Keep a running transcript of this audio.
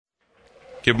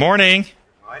Good morning.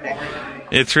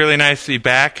 It's really nice to be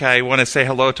back. I want to say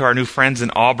hello to our new friends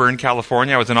in Auburn,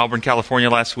 California. I was in Auburn, California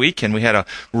last week, and we had a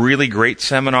really great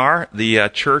seminar. The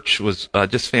church was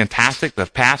just fantastic. The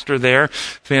pastor there,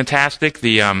 fantastic.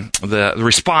 The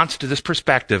response to this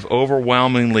perspective,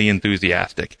 overwhelmingly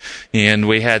enthusiastic. And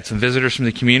we had some visitors from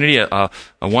the community. A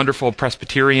wonderful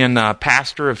Presbyterian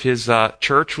pastor of his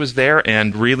church was there,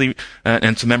 and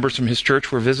and some members from his church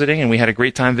were visiting, and we had a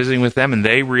great time visiting with them, and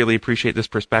they really appreciate this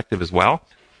perspective as well.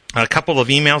 A couple of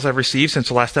emails I've received since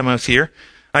the last time I was here.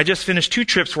 I just finished 2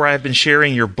 trips where I've been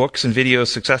sharing your books and videos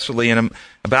successfully, and I'm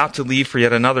about to leave for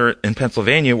yet another in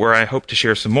Pennsylvania where I hope to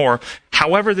share some more.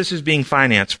 However this is being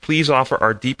financed, please offer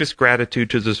our deepest gratitude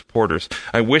to the supporters.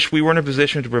 I wish we were in a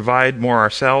position to provide more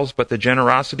ourselves, but the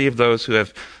generosity of those who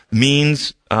have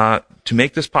means to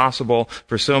make this possible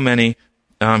for so many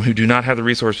who do not have the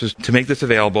resources to make this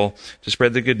available, to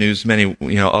spread the good news, many,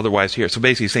 otherwise here. So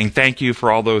basically saying thank you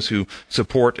for all those who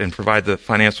support and provide the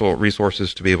financial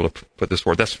resources to be able to put this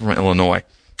forward. That's from Illinois.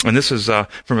 And this is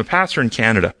from a pastor in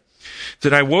Canada.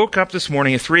 Said, I woke up this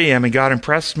morning at 3 a.m. and God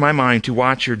impressed my mind to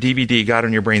watch your DVD, God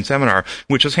on Your Brain seminar,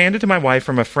 which was handed to my wife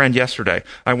from a friend yesterday.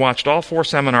 I watched all 4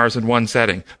 seminars in one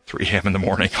setting. 3 a.m. in the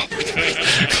morning.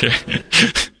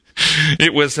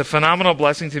 It was a phenomenal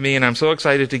blessing to me, and I'm so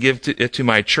excited to give it to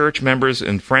my church members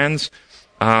and friends.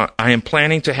 I am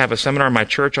planning to have a seminar in my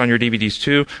church on your DVDs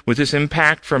too. With this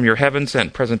impact from your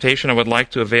heaven-sent presentation, I would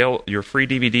like to avail your free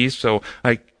DVDs so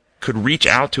I could reach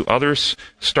out to others,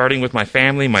 starting with my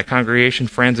family, my congregation,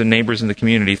 friends, and neighbors in the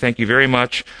community. Thank you very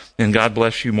much, and God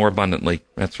bless you more abundantly.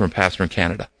 That's from a pastor in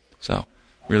Canada. So,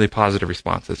 really positive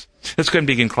responses. Let's go ahead and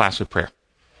begin class with prayer.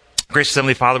 Gracious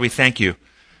Heavenly Father, we thank you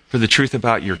for the truth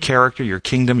about your character, your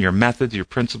kingdom, your methods, your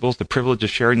principles, the privilege of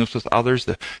sharing this with others,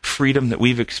 the freedom that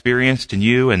we've experienced in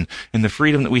you, and the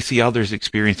freedom that we see others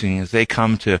experiencing as they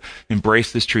come to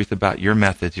embrace this truth about your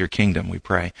methods, your kingdom. We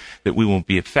pray that we will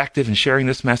be effective in sharing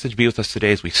this message. Be with us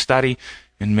today as we study,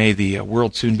 and may the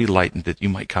world soon be lightened that you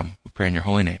might come. We pray in your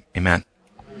holy name. Amen.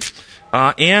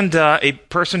 And a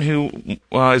person who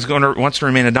wants to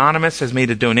remain anonymous has made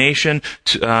a donation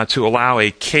to allow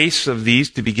a case of these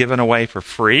to be given away for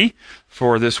free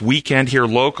for this weekend here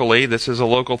locally. This is a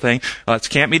local thing. It's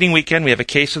camp meeting weekend. We have a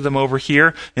case of them over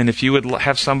here. And if you would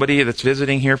have somebody that's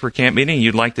visiting here for camp meeting,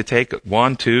 you'd like to take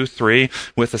 1, 2, 3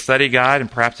 with a study guide and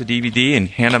perhaps a DVD and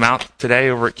hand them out today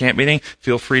over at camp meeting,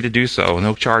 feel free to do so.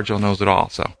 No charge on those at all.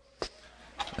 So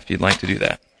if you'd like to do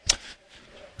that.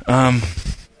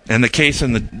 And the case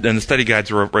and the study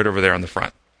guides are right over there on the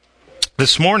front.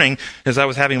 This morning, as I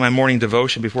was having my morning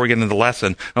devotion before getting into the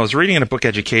lesson, I was reading in a book,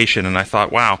 Education, and I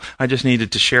thought, wow, I just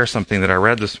needed to share something that I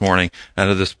read this morning out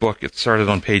of this book. It started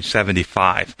on page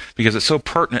 75, because it's so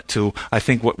pertinent to, I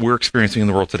think, what we're experiencing in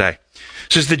the world today.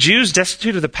 It says, the Jews,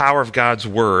 destitute of the power of God's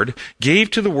word,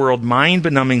 gave to the world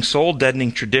mind-benumbing,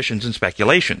 soul-deadening traditions and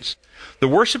speculations. The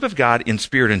worship of God in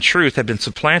spirit and truth had been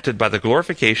supplanted by the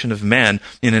glorification of men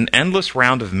in an endless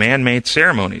round of man-made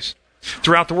ceremonies.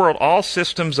 Throughout the world, all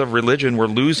systems of religion were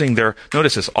losing their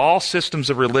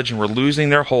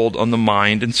hold on the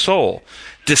mind and soul.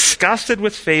 Disgusted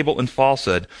with fable and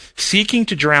falsehood, seeking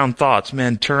to drown thoughts,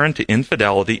 men turned to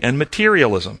infidelity and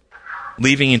materialism.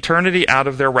 Leaving eternity out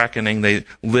of their reckoning, they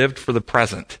lived for the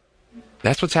present.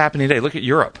 That's what's happening today. Look at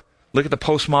Europe. Look at the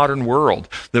postmodern world.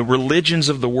 The religions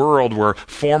of the world were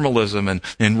formalism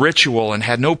and ritual and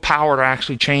had no power to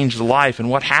actually change the life. And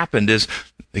what happened is,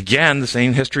 again, the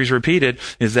same history is repeated,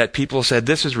 is that people said,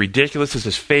 this is ridiculous, this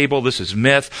is fable, this is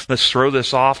myth, let's throw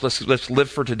this off, let's live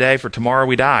for today, for tomorrow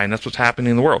we die. And that's what's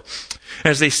happening in the world.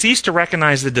 As they cease to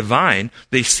recognize the divine,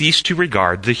 they cease to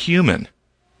regard the human.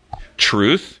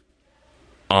 Truth,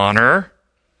 honor,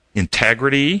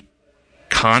 integrity,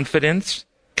 confidence,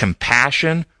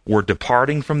 compassion were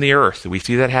departing from the earth. We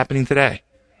see that happening today.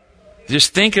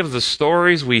 Just think of the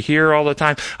stories we hear all the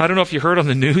time. I don't know if you heard on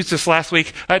the news this last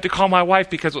week. I had to call my wife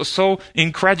because it was so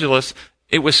incredulous.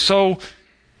 It was so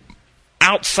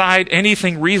outside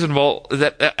anything reasonable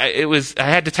that I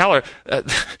had to tell her.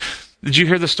 Did you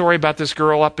hear the story about this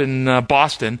girl up in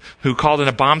Boston who called in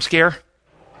a bomb scare?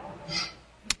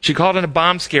 She called in a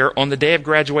bomb scare on the day of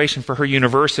graduation for her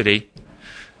university,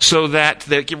 so that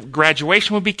the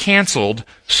graduation would be canceled,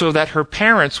 so that her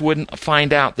parents wouldn't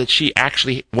find out that she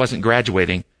actually wasn't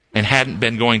graduating and hadn't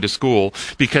been going to school,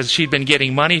 because she'd been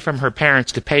getting money from her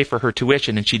parents to pay for her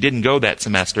tuition, and she didn't go that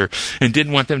semester and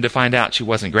didn't want them to find out she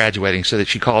wasn't graduating, so that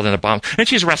she called in a bomb. And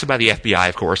she's arrested by the FBI,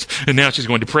 of course, and now she's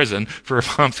going to prison for a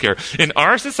bomb scare. In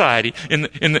our society, in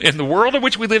the world in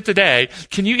which we live today,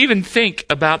 can you even think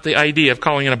about the idea of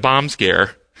calling in a bomb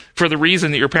scare for the reason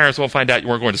that your parents won't find out you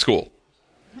weren't going to school?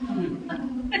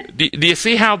 Do you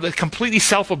see how completely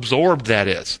self-absorbed that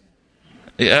is?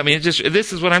 I mean, this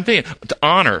is what I'm thinking.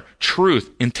 Honor, truth,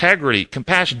 integrity,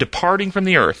 compassion, departing from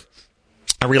the earth.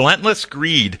 A relentless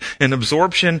greed and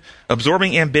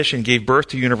absorbing ambition gave birth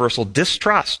to universal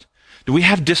distrust. Do we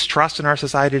have distrust in our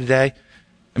society today?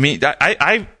 I mean,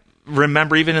 I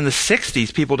remember even in the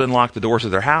 60s, people didn't lock the doors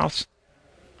of their house.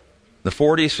 The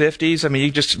 40s, 50s, I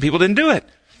mean, people didn't do it.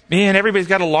 Man, everybody's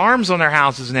got alarms on their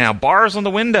houses now, bars on the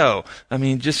window. I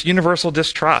mean, just universal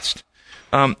distrust.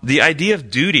 The idea of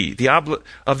duty,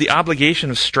 of the obligation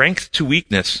of strength to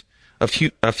weakness,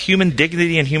 of human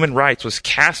dignity and human rights was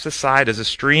cast aside as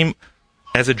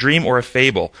a dream or a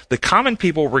fable. The common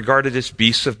people regarded as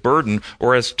beasts of burden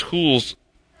or as tools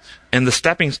and the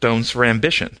stepping stones for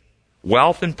ambition.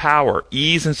 Wealth and power,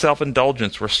 ease and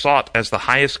self-indulgence were sought as the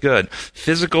highest good.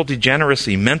 Physical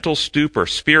degeneracy, mental stupor,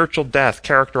 spiritual death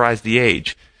characterized the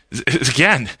age.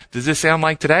 Again, does this sound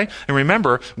like today? And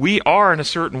remember, we are in a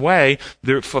certain way,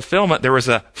 the fulfillment, there was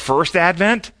a first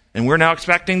advent, and we're now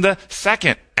expecting the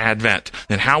second advent.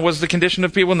 And how was the condition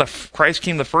of people when Christ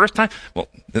came the first time? Well,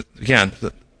 again,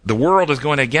 the world is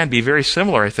going to again be very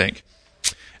similar, I think.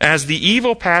 As the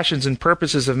evil passions and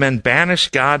purposes of men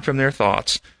banished God from their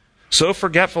thoughts, so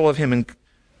forgetfulness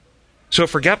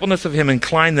of him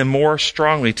inclined them more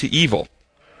strongly to evil.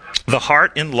 The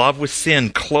heart in love with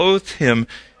sin clothed him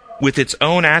with its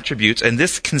own attributes, and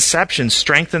this conception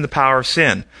strengthened the power of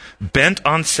sin. Bent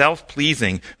on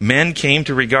self-pleasing, men came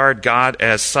to regard God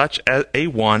as such a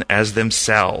one as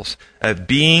themselves, a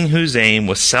being whose aim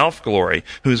was self-glory,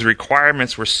 whose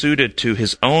requirements were suited to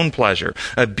his own pleasure,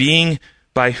 a being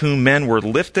by whom men were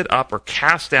lifted up or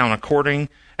cast down according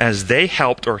as they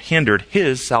helped or hindered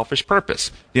his selfish purpose.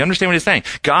 Do you understand what he's saying?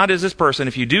 God is this person.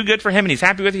 If you do good for him and he's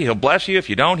happy with you, he'll bless you.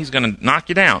 If you don't, he's going to knock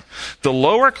you down. The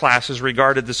lower classes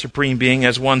regarded the supreme being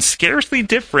as one scarcely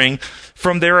differing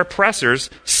from their oppressors,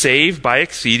 save by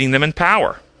exceeding them in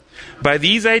power. By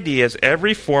these ideas,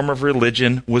 every form of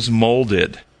religion was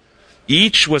molded.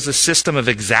 Each was a system of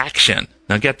exaction.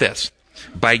 Now get this.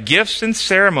 By gifts and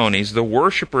ceremonies, the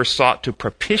worshippers sought to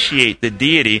propitiate the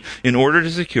deity in order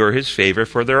to secure his favor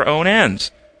for their own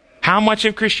ends. How much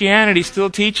of Christianity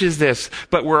still teaches this?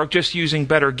 But we're just using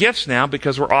better gifts now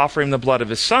because we're offering the blood of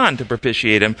his son to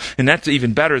propitiate him, and that's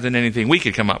even better than anything we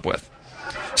could come up with.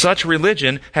 Such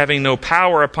religion, having no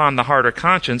power upon the heart or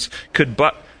conscience, could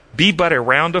be but a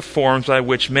round of forms by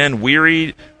which men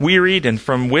wearied and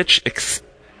from which,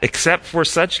 except for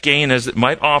such gain as it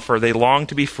might offer, they longed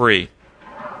to be free.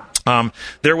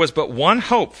 There was but one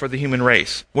hope for the human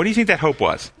race. What do you think that hope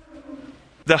was?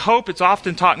 The hope, it's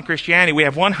often taught in Christianity, we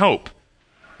have one hope,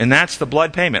 and that's the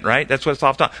blood payment, right? That's what it's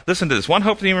often taught. Listen to this. One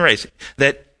hope for the human race,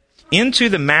 that into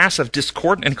the mass of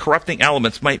discordant and corrupting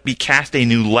elements might be cast a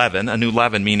new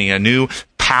leaven meaning a new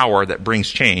power that brings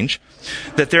change,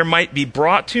 that there might be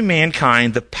brought to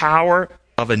mankind the power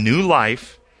of a new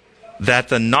life, that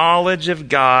the knowledge of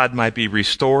God might be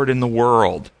restored in the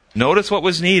world. Notice what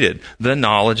was needed, the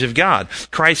knowledge of God.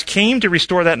 Christ came to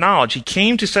restore that knowledge. He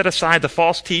came to set aside the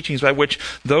false teachings by which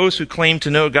those who claimed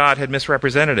to know God had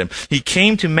misrepresented him. He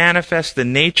came to manifest the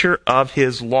nature of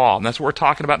his law. And that's what we're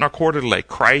talking about in our quarter today,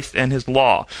 Christ and his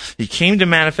law. He came to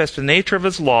manifest the nature of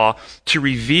his law to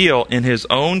reveal in his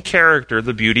own character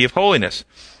the beauty of holiness.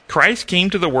 Christ came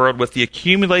to the world with the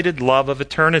accumulated love of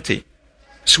eternity,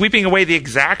 sweeping away the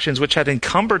exactions which had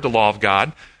encumbered the law of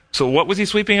God. So what was he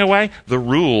sweeping away? The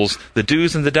rules, the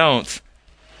do's and the don'ts.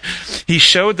 He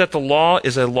showed that the law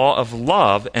is a law of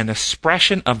love, an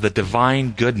expression of the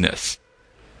divine goodness.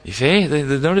 You see?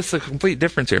 Notice the complete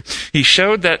difference here. He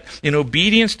showed that in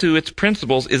obedience to its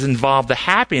principles is involved the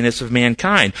happiness of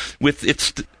mankind. With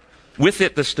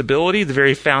it, the stability, the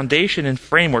very foundation and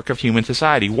framework of human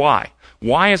society. Why?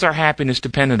 Why is our happiness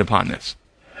dependent upon this?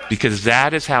 Because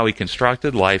that is how he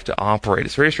constructed life to operate.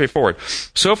 It's very straightforward.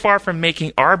 So far from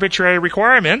making arbitrary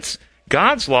requirements,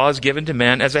 God's law is given to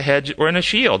men as a hedge or a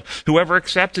shield. Whoever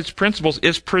accepts its principles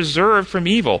is preserved from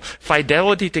evil.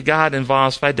 Fidelity to God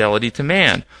involves fidelity to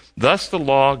man. Thus the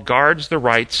law guards the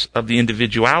rights of the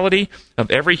individuality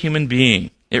of every human being.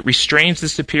 It restrains the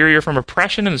superior from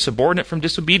oppression and the subordinate from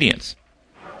disobedience.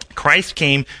 Christ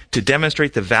came to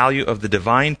demonstrate the value of the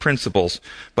divine principles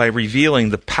by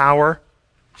revealing the power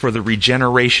for the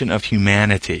regeneration of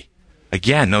humanity.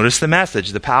 Again, notice the message.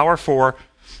 The power for...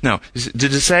 No,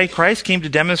 did it say Christ came to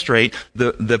demonstrate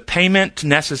the payment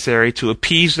necessary to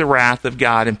appease the wrath of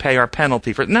God and pay our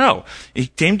penalty for it? No. He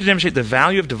came to demonstrate the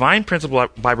value of divine principle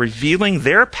by revealing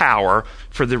their power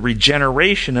for the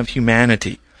regeneration of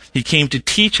humanity. He came to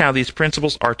teach how these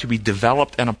principles are to be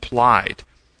developed and applied.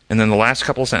 And then the last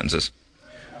couple of sentences.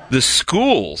 The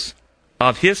schools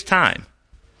of his time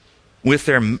With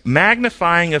their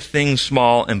magnifying of things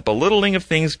small and belittling of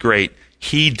things great,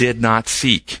 he did not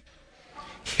seek.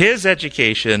 His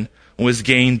education was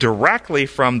gained directly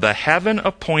from the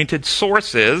heaven-appointed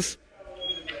sources,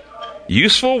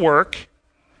 useful work,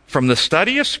 from the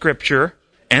study of Scripture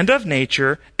and of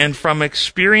nature, and from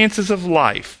experiences of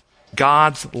life,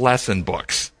 God's lesson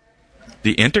books.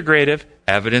 The integrative,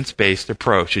 evidence-based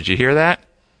approach. Did you hear that?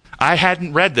 I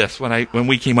hadn't read this when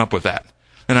we came up with that.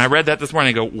 And I read that this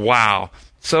morning and go, wow,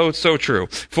 so true.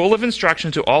 Full of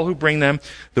instruction to all who bring them,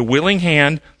 the willing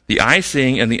hand, the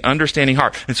eye-seeing, and the understanding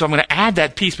heart. And so I'm going to add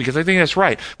that piece because I think that's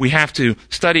right. We have to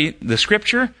study the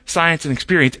Scripture, science, and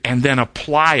experience, and then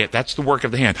apply it. That's the work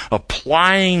of the hand.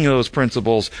 Applying those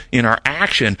principles in our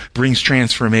action brings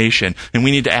transformation. And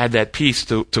we need to add that piece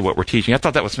to what we're teaching. I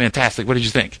thought that was fantastic. What did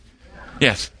you think?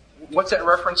 Yes? What's that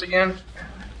reference again?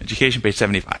 Education, page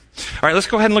 75. All right, let's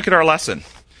go ahead and look at our lesson.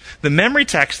 The memory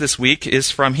text this week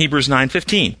is from Hebrews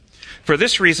 9:15. For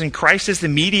this reason, Christ is the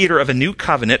mediator of a new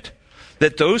covenant,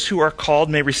 that those who are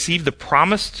called may receive the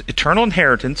promised eternal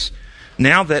inheritance,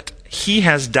 now that he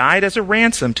has died as a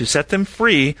ransom to set them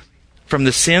free from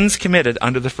the sins committed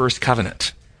under the first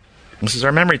covenant. This is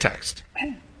our memory text.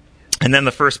 And then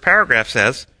the first paragraph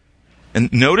says,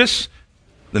 and notice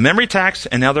the memory text,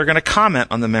 and now they're going to comment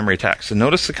on the memory text. And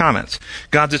notice the comments.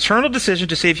 God's eternal decision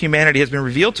to save humanity has been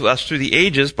revealed to us through the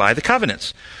ages by the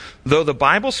covenants. Though the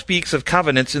Bible speaks of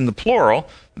covenants in the plural,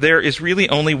 there is really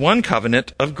only one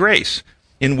covenant of grace.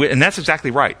 And that's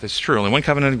exactly right. That's true. Only one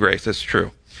covenant of grace. That's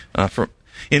true.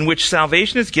 In which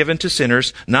salvation is given to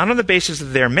sinners, not on the basis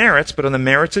of their merits, but on the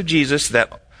merits of Jesus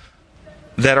that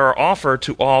are offered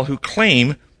to all who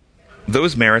claim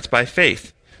those merits by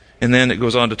faith. And then it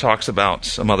goes on to talks about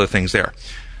some other things there.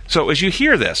 So as you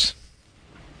hear this,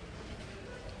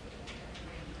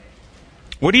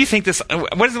 what do you think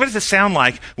what does it sound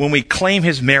like when we claim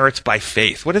his merits by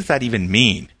faith? What does that even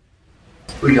mean?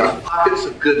 We got pockets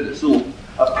of goodness, little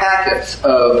packets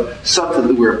of something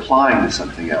that we're applying to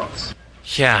something else.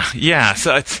 Yeah.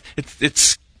 So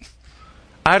it's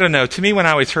I don't know. To me, when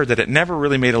I always heard that, it never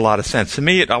really made a lot of sense. To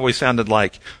me, it always sounded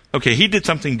like, okay, he did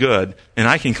something good, and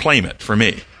I can claim it for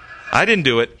me. I didn't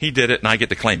do it, he did it, and I get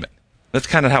to claim it. That's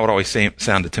kind of how it always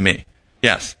sounded to me.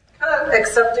 Yes?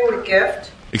 Accepting a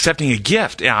gift. Accepting a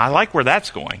gift. Yeah, I like where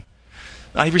that's going.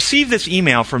 I received this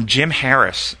email from Jim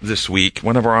Harris this week,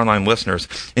 one of our online listeners,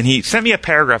 and he sent me a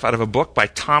paragraph out of a book by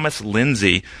Thomas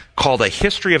Lindsay called A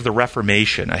History of the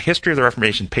Reformation. A History of the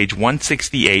Reformation, page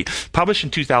 168, published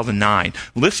in 2009.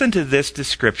 Listen to this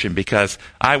description because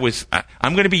I'm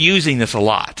going to be using this a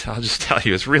lot. I'll just tell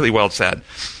you, it's really well said.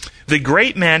 The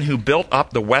great men who built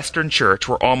up the Western Church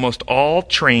were almost all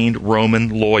trained Roman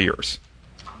lawyers.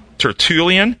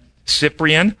 Tertullian,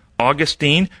 Cyprian,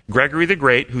 Augustine, Gregory the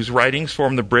Great, whose writings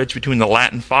form the bridge between the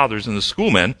Latin fathers and the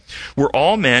schoolmen, were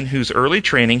all men whose early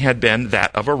training had been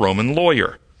that of a Roman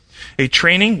lawyer. A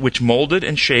training which molded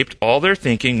and shaped all their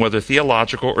thinking, whether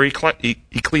theological or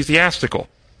ecclesiastical.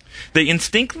 They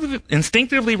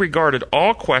instinctively regarded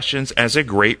all questions as a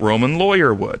great Roman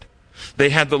lawyer would.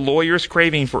 They had the lawyer's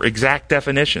craving for exact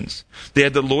definitions. They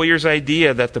had the lawyer's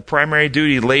idea that the primary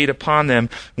duty laid upon them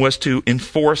was to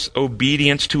enforce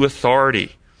obedience to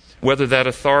authority, whether that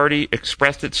authority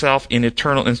expressed itself in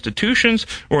eternal institutions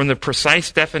or in the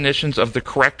precise definitions of the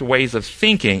correct ways of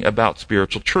thinking about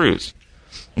spiritual truths.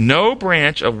 No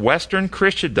branch of Western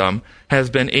Christendom has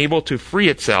been able to free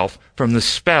itself from the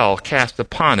spell cast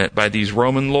upon it by these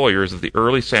Roman lawyers of the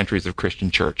early centuries of Christian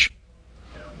church.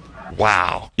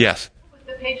 Wow. Yes? What's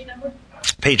the page number?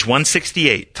 Page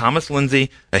 168. Thomas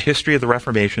Lindsay, A History of the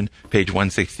Reformation, page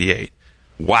 168.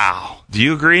 Wow. Do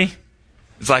you agree?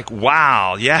 It's like,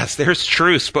 wow, yes, there's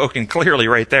truth spoken clearly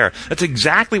right there. That's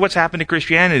exactly what's happened to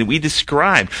Christianity. We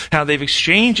described how they've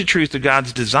exchanged the truth of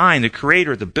God's design, the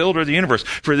creator, the builder of the universe,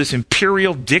 for this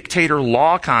imperial dictator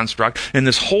law construct and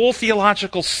this whole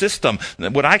theological system,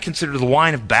 what I consider the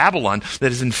wine of Babylon,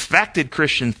 that has infected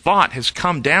Christian thought, has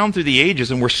come down through the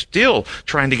ages, and we're still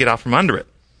trying to get out from under it.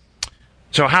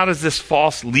 So how does this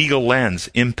false legal lens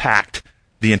impact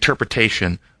the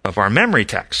interpretation of our memory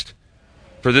text?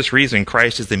 For this reason,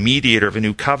 Christ is the mediator of a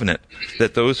new covenant,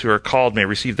 that those who are called may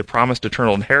receive the promised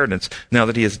eternal inheritance, now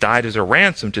that he has died as a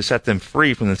ransom to set them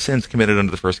free from the sins committed under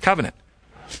the first covenant.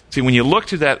 See, when you look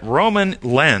through that Roman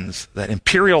lens, that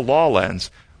imperial law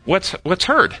lens, what's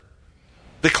heard?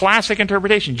 The classic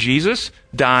interpretation. Jesus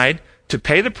died to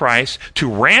pay the price, to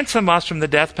ransom us from the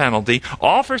death penalty,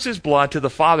 offers his blood to the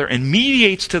Father, and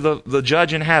mediates to the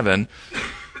judge in heaven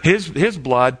his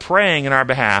blood, praying in our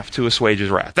behalf to assuage his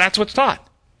wrath. That's what's taught.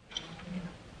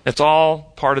 It's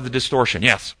all part of the distortion.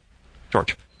 Yes,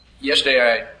 George. yesterday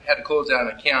I had to close out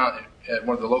an account at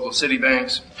one of the local city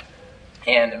banks,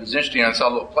 and it was interesting. I saw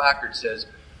a little placard that says,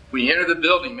 when you enter the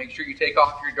building, make sure you take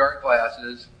off your dark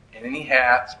glasses and any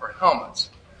hats or helmets.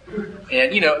 And,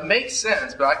 it makes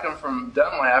sense, but I come from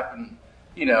Dunlap, and,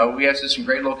 we have some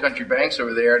great little country banks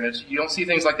over there, and you don't see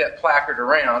things like that placard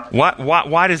around.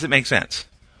 Why does it make sense?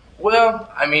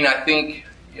 Well, I think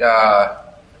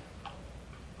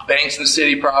banks in the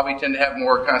city probably tend to have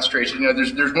more concentration.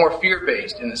 There's more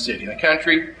fear-based in the city. In the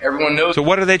country, everyone knows. So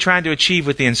what are they trying to achieve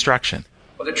with the instruction?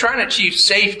 Well, they're trying to achieve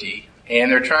safety,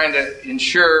 and they're trying to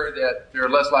ensure that they're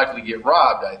less likely to get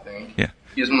robbed, I think. Yeah.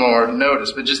 Gives them more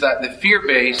notice, but just that the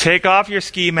fear-based... Take off your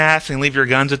ski mask and leave your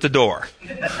guns at the door.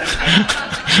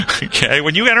 Okay,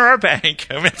 when you enter our bank,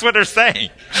 that's what they're saying.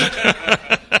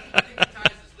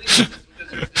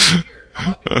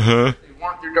 They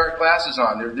want their dark glasses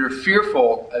on. They're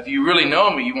fearful. If you really know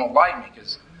me, you won't like me,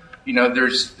 because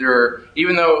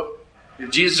even though if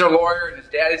Jesus is a lawyer and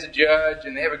his daddy's a judge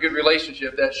and they have a good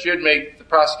relationship, that should make the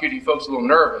prosecuting folks a little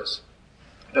nervous.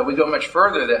 But we go much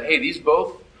further that, hey, these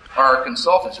both are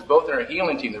consultants. They're both in our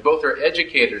healing team. They're both our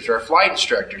educators, our flight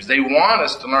instructors. They want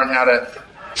us to learn how to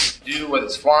do whether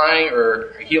it's flying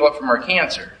or heal up from our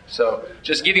cancer. So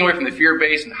just getting away from the fear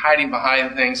base and hiding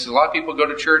behind things. So a lot of people go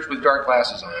to church with dark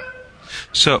glasses on.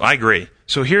 So I agree.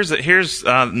 So here's Hebrews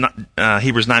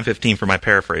 9:15 for my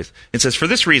paraphrase. It says, "For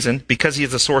this reason, because he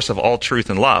is the source of all truth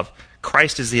and love,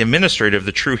 Christ is the administrator of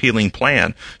the true healing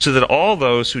plan, so that all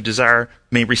those who desire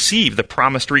may receive the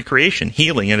promised recreation,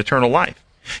 healing, and eternal life.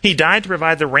 He died to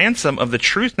provide the ransom of the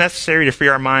truth necessary to free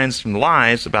our minds from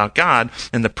lies about God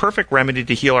and the perfect remedy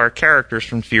to heal our characters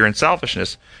from fear and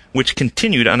selfishness, which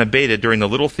continued unabated during the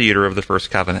little theater of the first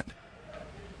covenant."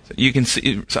 So you can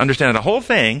understand the whole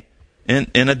thing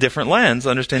in a different lens,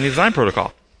 understanding the design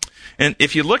protocol. And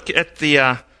if you look at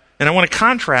and I want to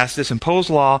contrast this imposed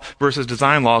law versus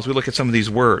design law as we look at some of these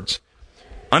words.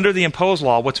 Under the imposed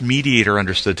law, what's mediator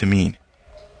understood to mean?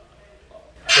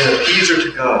 An appeaser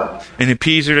to God. An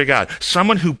appeaser to God.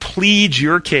 Someone who pleads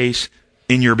your case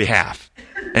in your behalf.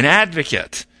 An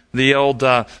advocate. The old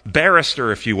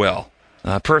barrister, if you will.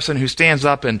 A person who stands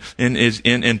up and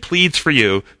pleads for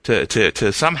you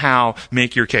to somehow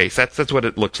make your case. That's what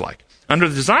it looks like. Under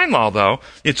the design law, though,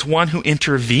 it's one who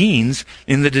intervenes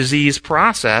in the disease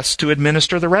process to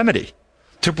administer the remedy,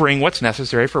 to bring what's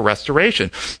necessary for restoration.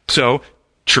 So,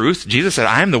 truth, Jesus said,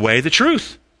 I am the way, the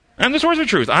truth. I'm the source of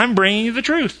truth. I'm bringing you the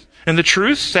truth. And the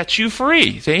truth sets you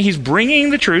free. See, he's bringing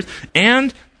the truth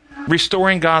and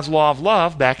restoring God's law of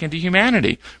love back into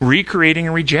humanity, recreating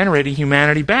and regenerating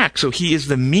humanity back. So he is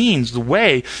the means, the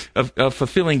way of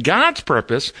fulfilling God's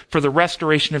purpose for the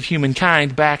restoration of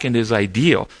humankind back into his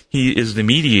ideal. He is the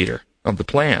mediator of the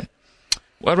plan.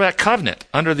 What about covenant?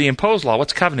 Under the imposed law,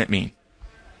 what's covenant mean?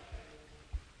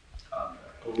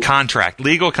 Contract,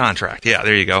 legal contract. Yeah,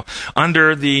 there you go.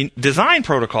 Under the design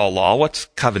protocol law, what's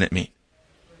covenant mean?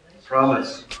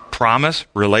 Promise,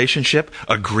 relationship,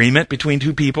 agreement between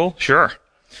two people. Sure.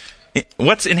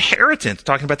 What's inheritance?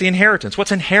 Talking about the inheritance.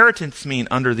 What's inheritance mean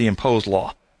under the imposed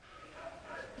law?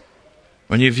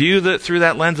 When you view through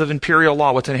that lens of imperial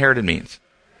law, what's inherited means?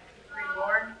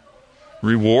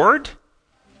 Reward?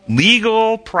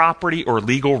 Legal property or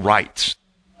legal rights.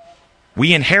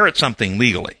 We inherit something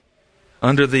legally.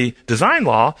 Under the design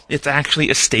law, it's actually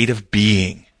a state of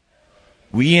being.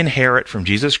 We inherit from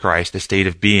Jesus Christ a state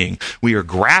of being. We are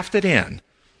grafted in.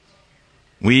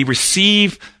 We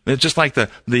receive, just like the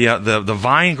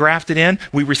vine grafted in,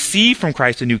 we receive from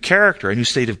Christ a new character, a new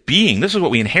state of being. This is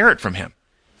what we inherit from him.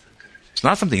 It's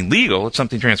not something legal, it's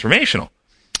something transformational.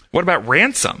 What about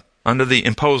ransom under the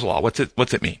imposed law? What's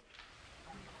it mean?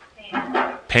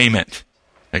 Payment.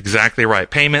 Exactly right.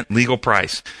 Payment, legal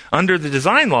price. Under the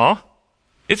design law,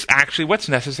 it's actually what's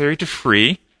necessary to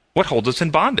free what holds us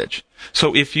in bondage.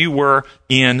 So if you were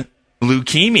in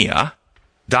leukemia,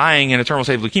 dying in a terminal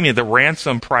state of leukemia, the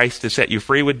ransom price to set you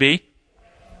free would be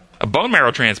a bone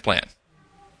marrow transplant.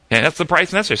 And that's the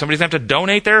price necessary. Somebody's going to have to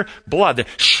donate their blood,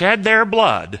 shed their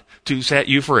blood to set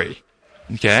you free.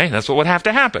 Okay? That's what would have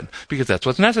to happen, because that's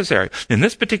what's necessary. In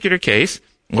this particular case,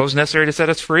 what was necessary to set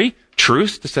us free?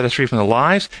 Truth to set us free from the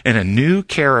lies, and a new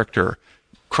character,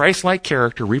 Christ-like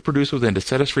character reproduced within to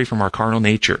set us free from our carnal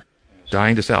nature,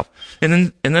 dying to self.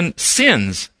 And then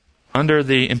sins under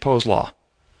the imposed law.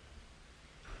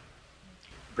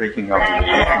 Breaking up the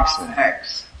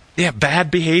acts. Yeah,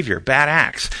 bad behavior, bad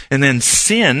acts. And then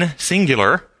sin,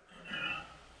 singular,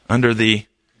 under the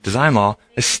design law,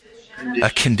 is a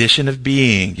condition of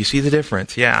being. You see the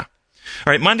difference? Yeah.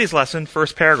 All right, Monday's lesson,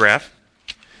 first paragraph.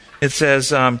 It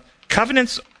says,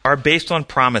 covenants are based on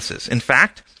promises. In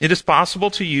fact, it is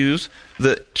possible to use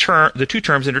the two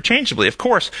terms interchangeably. Of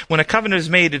course, when a covenant is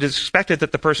made, it is expected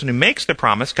that the person who makes the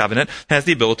promise covenant has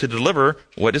the ability to deliver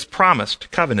what is promised,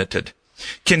 covenanted.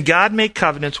 Can God make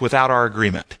covenants without our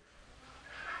agreement?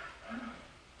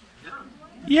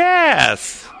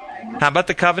 Yes. How about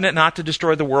the covenant not to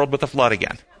destroy the world with a flood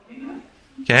again?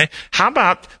 Okay. How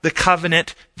about the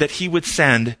covenant that he would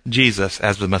send Jesus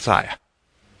as the Messiah?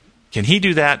 Can he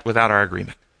do that without our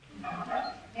agreement?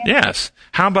 Yes.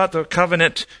 How about the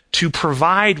covenant to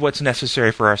provide what's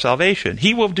necessary for our salvation?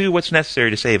 He will do what's necessary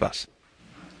to save us.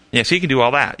 Yes, he can do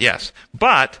all that. Yes.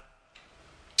 But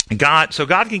God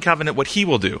can covenant what he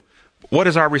will do. What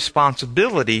is our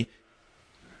responsibility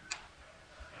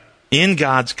in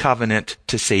God's covenant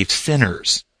to save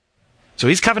sinners? So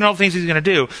he's covenant all the things he's going to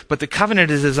do, but the covenant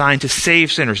is designed to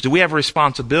save sinners. Do we have a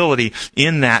responsibility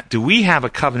in that? Do we have a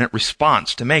covenant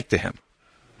response to make to him?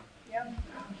 Yep.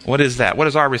 What is that? What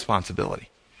is our responsibility?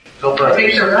 Help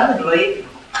others.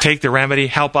 Take the remedy,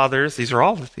 help others. These are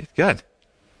all good.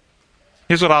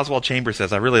 Here's what Oswald Chambers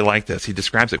says. I really like this. He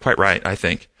describes it quite right, I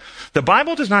think. The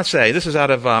Bible does not say, this is out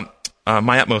of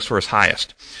My Utmost for His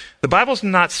Highest. The Bible does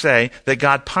not say that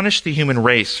God punished the human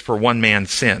race for one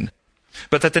man's sin,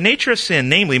 but that the nature of sin,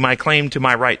 namely my claim to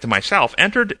my right to myself,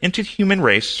 entered into the human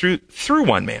race through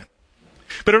one man.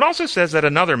 But it also says that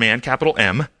another man, capital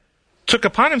M, took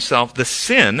upon himself the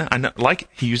sin, like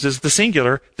he uses the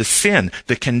singular, the sin,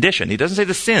 the condition. He doesn't say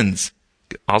the sins.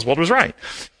 Oswald was right.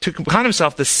 Took upon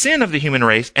himself the sin of the human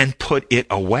race and put it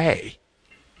away.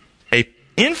 A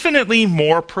infinitely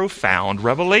more profound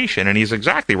revelation, and he's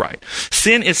exactly right.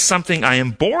 Sin is something I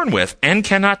am born with and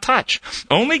cannot touch.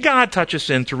 Only God touches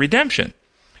sin through redemption.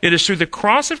 It is through the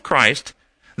cross of Christ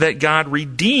that God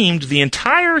redeemed the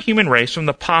entire human race from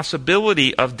the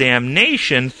possibility of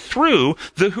damnation through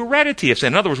the heredity of sin.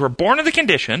 In other words, we're born in the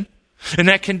condition, and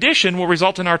that condition will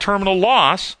result in our terminal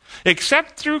loss,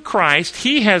 except through Christ,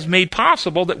 he has made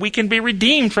possible that we can be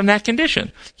redeemed from that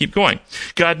condition. Keep going.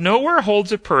 God nowhere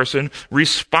holds a person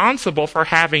responsible for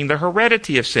having the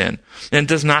heredity of sin and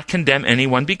does not condemn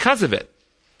anyone because of it.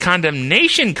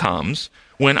 Condemnation comes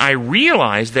when I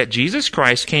realize that Jesus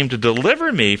Christ came to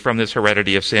deliver me from this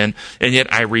heredity of sin, and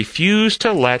yet I refuse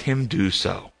to let him do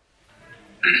so.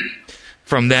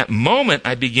 From that moment,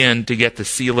 I begin to get the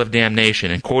seal of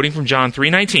damnation. And quoting from John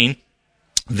 3:19,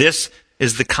 this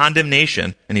is the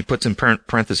condemnation, and he puts in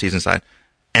parentheses inside,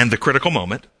 and the critical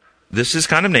moment, this is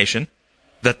condemnation,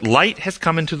 that light has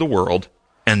come into the world,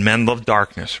 and men love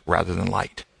darkness rather than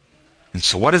light. And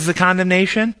so what is the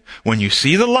condemnation? When you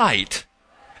see the light,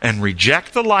 and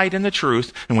reject the light and the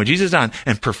truth, and what Jesus has done,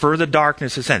 and prefer the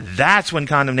darkness of sin. That's when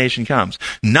condemnation comes.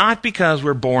 Not because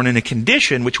we're born in a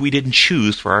condition which we didn't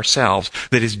choose for ourselves,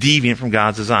 that is deviant from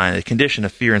God's design, a condition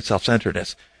of fear and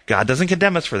self-centeredness. God doesn't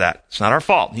condemn us for that. It's not our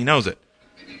fault. He knows it.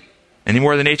 Any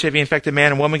more than HIV-infected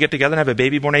man and woman get together and have a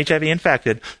baby born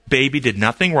HIV-infected, baby did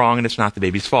nothing wrong, and it's not the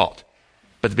baby's fault.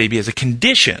 But the baby has a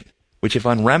condition which, if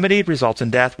unremedied, results in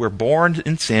death. We're born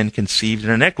in sin, conceived in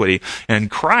iniquity,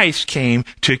 and Christ came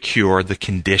to cure the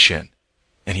condition.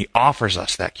 And he offers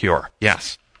us that cure.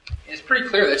 Yes? It's pretty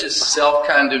clear that's just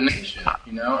self-condemnation,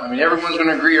 you know? I mean, everyone's going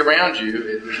to agree around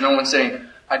you. There's no one saying,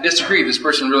 I disagree, this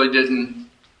person really didn't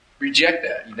reject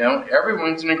that, you know?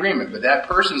 Everyone's in agreement, but that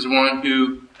person's the one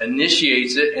who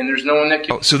initiates it, and there's no one that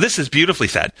can... So this is beautifully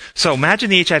said. So imagine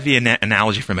the HIV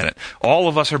analogy for a minute. All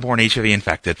of us are born HIV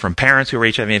infected, from parents who are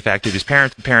HIV infected, whose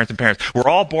parents and parents and parents. We're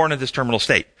all born in this terminal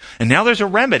state. And now there's a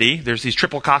remedy. There's these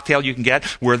triple cocktail you can get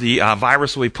where the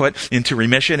virus will be put into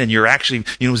remission, and you're actually,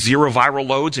 zero viral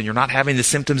loads, and you're not having the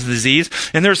symptoms of the disease.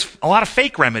 And there's a lot of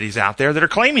fake remedies out there that are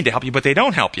claiming to help you, but they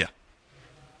don't help you.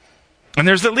 And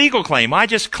there's the legal claim. I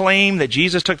just claim that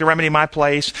Jesus took the remedy in my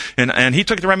place, and he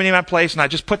took the remedy in my place, and I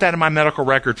just put that in my medical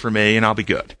record for me, and I'll be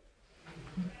good.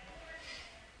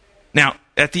 Now,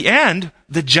 at the end,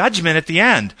 the judgment at the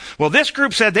end. Well, this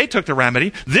group said they took the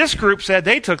remedy. This group said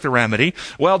they took the remedy.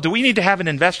 Well, do we need to have an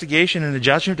investigation and a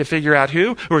judgment to figure out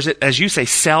who? Or is it, as you say,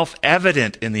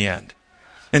 self-evident in the end?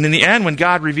 And in the end, when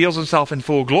God reveals himself in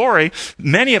full glory,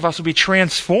 many of us will be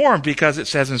transformed because it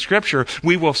says in Scripture,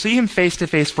 we will see him face to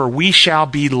face, for we shall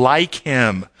be like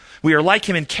him. We are like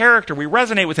him in character. We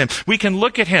resonate with him. We can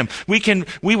look at him. We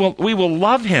will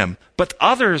love him. But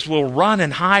others will run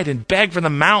and hide and beg for the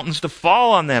mountains to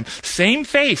fall on them. Same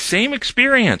face, same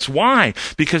experience. Why?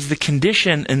 Because the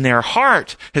condition in their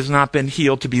heart has not been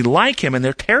healed to be like him, and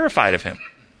they're terrified of him.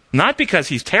 Not because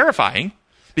he's terrifying,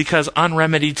 because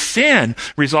unremedied sin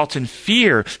results in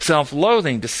fear,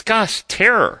 self-loathing, disgust,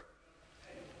 terror.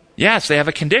 Yes, they have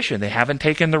a condition. They haven't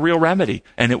taken the real remedy,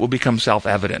 and it will become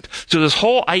self-evident. So this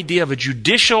whole idea of a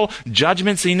judicial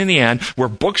judgment scene in the end, where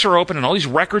books are open and all these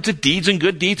records of deeds and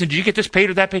good deeds, and did you get this paid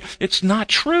or that paid? It's not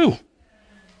true.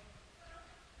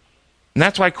 And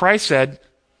that's why Christ said,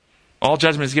 all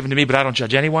judgment is given to me, but I don't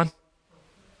judge anyone.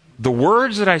 The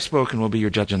words that I've spoken will be your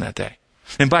judge on that day.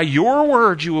 And by your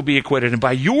words you will be acquitted, and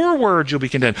by your words you'll be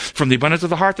condemned. From the abundance of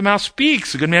the heart the mouth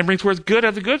speaks. The good man brings forth good,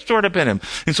 of the good stored up in him.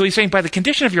 And so he's saying by the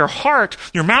condition of your heart,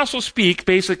 your mouth will speak,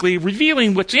 basically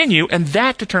revealing what's in you, and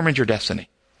that determines your destiny.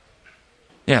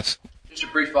 Yes? Just a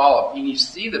brief follow-up. And you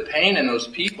see the pain in those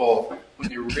people when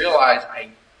they realize,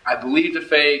 I believed the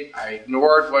faith, I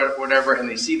ignored whatever, and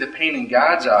they see the pain in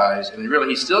God's eyes, and really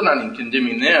he's still not even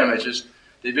condemning them. It's just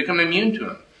they become immune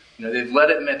to him. They've let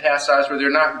it metastasize where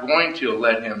they're not going to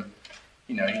let him.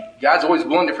 God's always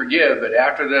willing to forgive, but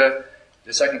after the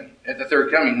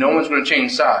third coming, no one's going to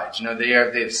change sides.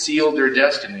 They've sealed their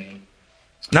destiny.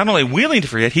 Not only willing to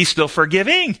forget, he's still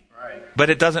forgiving. Right. But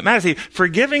it doesn't matter. See,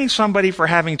 forgiving somebody for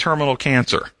having terminal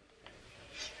cancer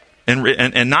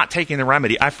and not taking the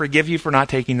remedy. I forgive you for not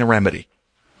taking the remedy.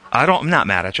 I'm not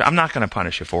mad at you. I'm not going to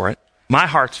punish you for it. My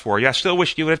heart's for you. I still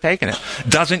wish you would have taken it.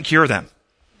 Doesn't cure them.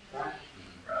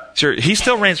 Sure, he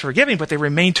still reigns forgiving, but they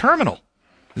remain terminal.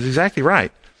 That's exactly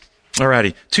right.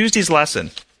 Alrighty. Tuesday's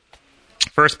lesson.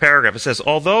 First paragraph. It says,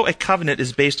 although a covenant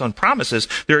is based on promises,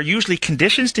 there are usually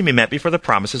conditions to be met before the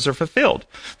promises are fulfilled.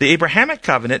 The Abrahamic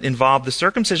covenant involved the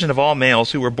circumcision of all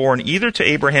males who were born either to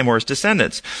Abraham or his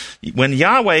descendants. When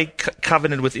Yahweh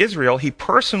covenanted with Israel, he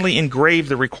personally engraved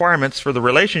the requirements for the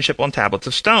relationship on tablets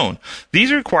of stone.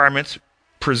 These requirements,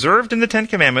 preserved in the Ten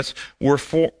Commandments, were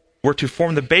to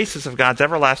form the basis of God's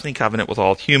everlasting covenant with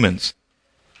all humans.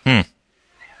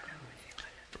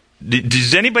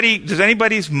 Does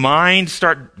anybody's mind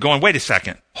start going, wait a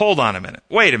second, hold on a minute,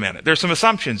 wait a minute, there's some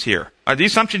assumptions here. Are the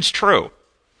assumptions true?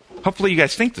 Hopefully you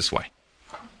guys think this way.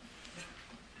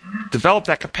 Develop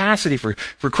that capacity for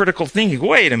critical thinking.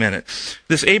 Wait a minute.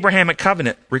 This Abrahamic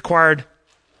covenant required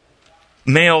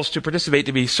males to participate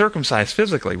to be circumcised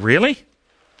physically. Really?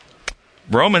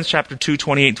 Romans chapter 2,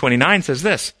 28 and 29 says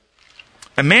this.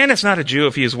 A man is not a Jew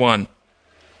if he is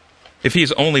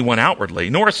only one outwardly,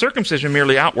 nor is circumcision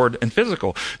merely outward and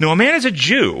physical. No, a man is a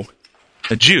Jew,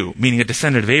 meaning a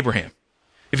descendant of Abraham,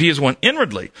 if he is one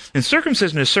inwardly. And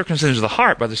circumcision is circumcision of the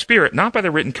heart by the Spirit, not by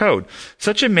the written code.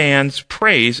 Such a man's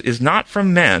praise is not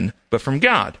from men, but from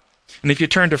God. And if you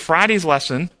turn to Friday's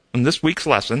lesson, in this week's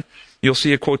lesson, you'll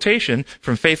see a quotation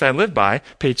from Faith I Live By,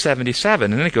 page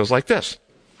 77, and it goes like this.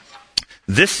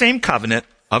 This same covenant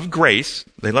of grace,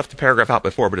 they left the paragraph out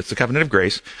before, but it's the covenant of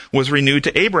grace, was renewed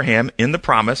to Abraham in the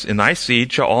promise, in thy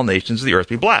seed shall all nations of the earth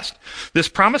be blessed. This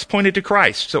promise pointed to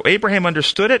Christ. So Abraham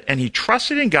understood it, and he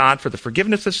trusted in God for the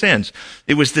forgiveness of sins.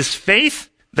 It was this faith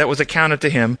that was accounted to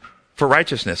him for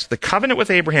righteousness. The covenant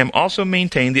with Abraham also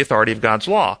maintained the authority of God's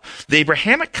law. The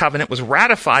Abrahamic covenant was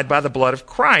ratified by the blood of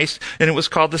Christ, and it was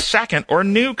called the second or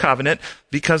new covenant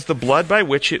because the blood by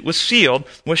which it was sealed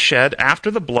was shed after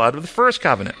the blood of the first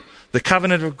covenant. The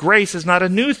covenant of grace is not a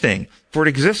new thing, for it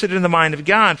existed in the mind of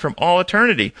God from all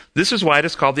eternity. This is why it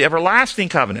is called the everlasting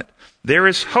covenant. There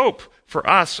is hope for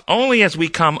us only as we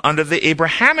come under the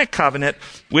Abrahamic covenant,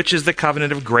 which is the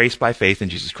covenant of grace by faith in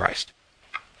Jesus Christ.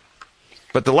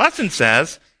 But the lesson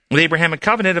says, the Abrahamic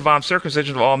covenant involves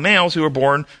circumcision of all males who were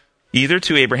born either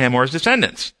to Abraham or his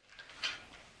descendants.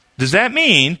 Does that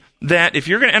mean that if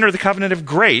you're going to enter the covenant of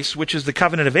grace, which is the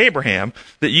covenant of Abraham,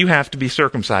 that you have to be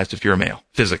circumcised if you're a male,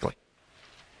 physically?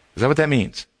 Is that what that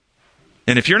means?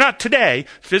 And if you're not today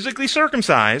physically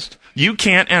circumcised, you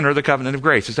can't enter the covenant of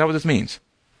grace. Is that what this means?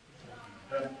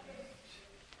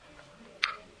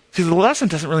 See, the lesson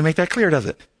doesn't really make that clear, does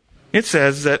it? It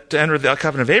says that to enter the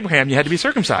covenant of Abraham, you had to be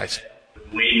circumcised.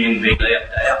 Women be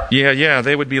left out. Yeah,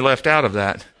 they would be left out of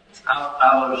that.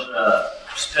 I was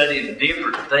studying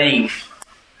different things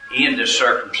in the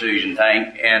circumcision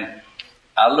thing, and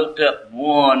I looked up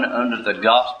one under the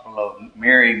Gospel of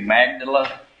Mary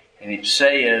Magdalene, and it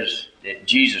says that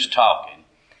Jesus talking.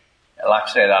 Like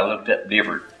I said, I looked up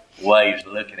different ways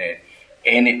of looking at it,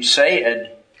 and it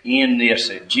said in this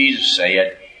that Jesus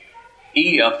said,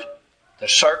 if the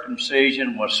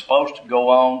circumcision was supposed to go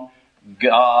on,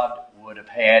 God would have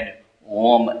had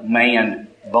one man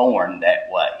born that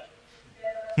way.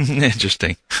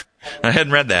 Interesting. I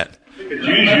hadn't read that. Jesus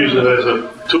used it as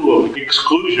a tool of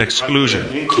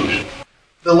exclusion. Inclusion.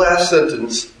 The last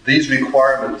sentence, these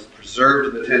requirements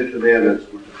preserved in the Ten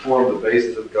Commandments were to form the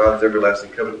basis of God's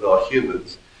everlasting covenant with all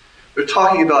humans. They're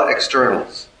talking about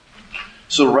externals.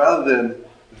 So rather than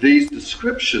these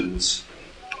descriptions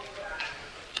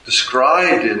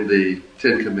described in the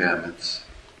Ten Commandments,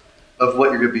 of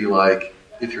what you're going to be like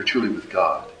if you're truly with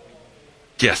God.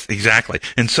 Yes, exactly.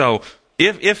 And so,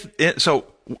 so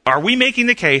are we making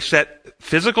the case that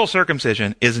physical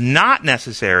circumcision is not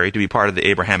necessary to be part of the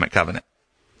Abrahamic covenant?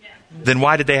 Yeah. Then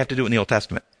why did they have to do it in the Old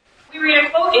Testament? We read a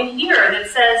quote in here that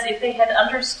says if they had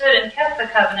understood and kept the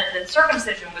covenant, then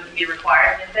circumcision wouldn't be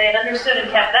required. And if they had understood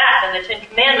and kept that, then the Ten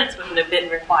Commandments wouldn't have been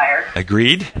required.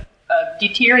 Agreed.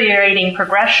 Deteriorating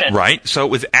progression. Right. So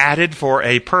it was added for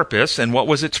a purpose. And what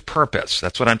was its purpose?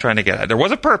 That's what I'm trying to get at. There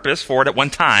was a purpose for it at one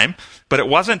time, but it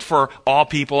wasn't for all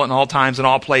people and all times and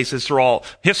all places through all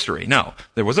history. No.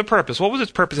 There was a purpose. What was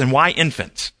its purpose and why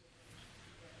infants?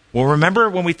 Well, remember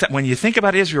when you think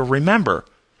about Israel, remember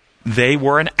they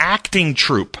were an acting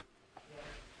troupe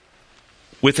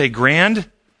with a grand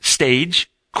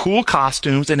stage, cool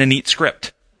costumes, and a neat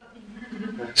script.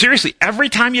 Seriously, every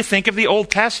time you think of the Old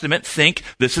Testament, think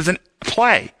this is a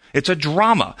play. It's a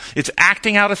drama. It's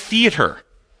acting out a theater.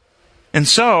 And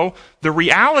so, the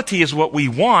reality is what we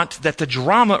want that the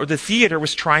drama or the theater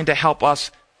was trying to help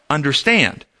us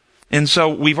understand. And so,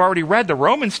 we've already read the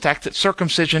Romans text that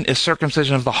circumcision is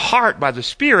circumcision of the heart by the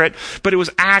Spirit, but it was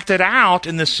acted out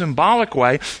in this symbolic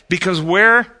way because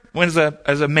when is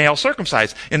a male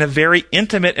circumcised? In a very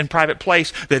intimate and private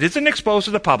place that isn't exposed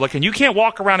to the public, and you can't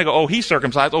walk around and go, oh, he's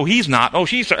circumcised, oh, he's not, oh,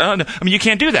 she's you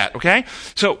can't do that, okay?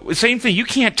 So, same thing, you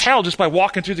can't tell just by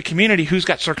walking through the community who's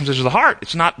got circumcision of the heart.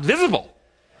 It's not visible.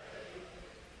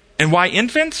 And why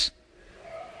infants?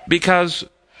 Because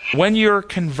when you're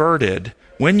converted,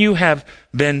 when you have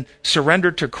been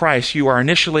surrendered to Christ, you are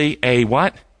initially a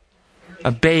what?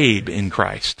 A babe in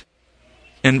Christ.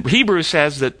 And Hebrews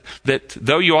says that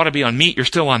though you ought to be on meat, you're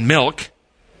still on milk.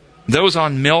 Those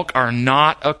on milk are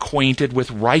not acquainted with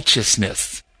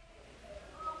righteousness.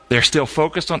 They're still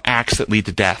focused on acts that lead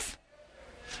to death.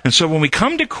 And so when we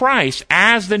come to Christ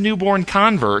as the newborn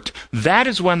convert, that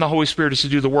is when the Holy Spirit is to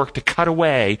do the work to cut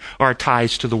away our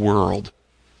ties to the world.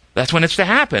 That's when it's to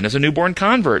happen as a newborn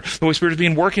convert. The Holy Spirit is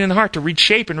being working in the heart to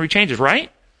reshape and rechange it,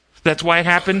 right? That's why it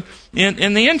happened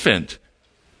in the infant.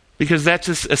 Because that's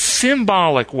a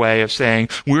symbolic way of saying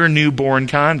we're newborn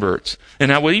converts.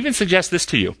 And I will even suggest this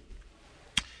to you.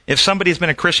 If somebody has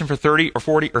been a Christian for 30 or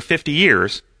 40 or 50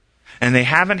 years, and they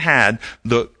haven't had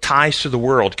the ties to the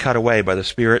world cut away by the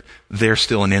Spirit, they're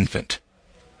still an infant.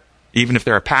 Even if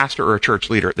they're a pastor or a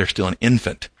church leader, they're still an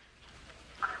infant.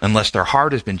 Unless their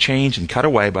heart has been changed and cut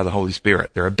away by the Holy Spirit.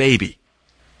 They're a baby.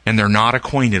 And they're not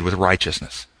acquainted with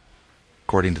righteousness,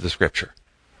 according to the Scripture.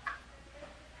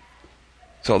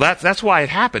 So that's why it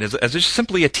happened. It's just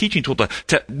simply a teaching tool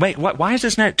to wait. Why is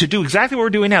this not to do exactly what we're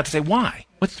doing now? To say why?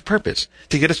 What's the purpose?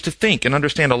 To get us to think and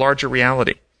understand a larger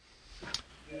reality.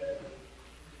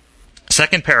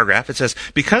 Second paragraph, it says,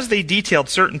 because they detailed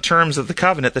certain terms of the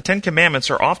covenant, the Ten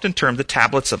Commandments are often termed the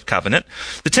tablets of covenant.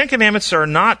 The Ten Commandments are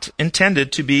not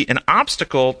intended to be an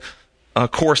obstacle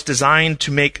course designed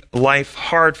to make life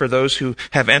hard for those who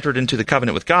have entered into the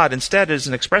covenant with God. Instead, it is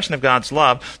an expression of God's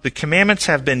love. The commandments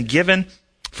have been given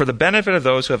for the benefit of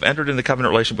those who have entered into the covenant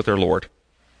relationship with their Lord.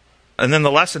 And then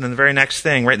the lesson in the very next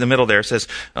thing, right in the middle there, says,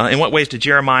 in what ways did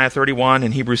Jeremiah 31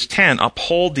 and Hebrews 10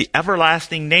 uphold the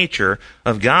everlasting nature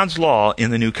of God's law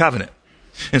in the new covenant?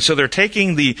 And so they're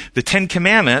taking the Ten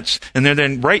Commandments, and they're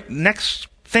then right next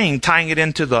thing tying it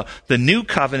into the new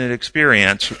covenant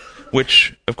experience,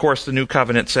 which, of course, the new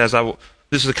covenant says,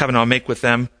 this is the covenant I'll make with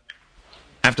them.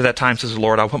 After that time, says the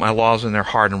Lord, I'll put my laws in their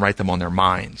heart and write them on their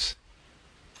minds.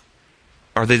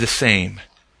 Are they the same?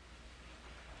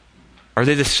 Are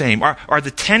they the same? Are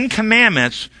the Ten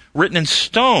Commandments written in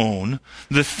stone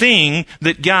the thing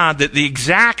that the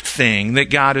exact thing that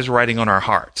God is writing on our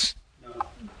hearts?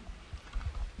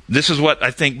 This is what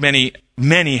I think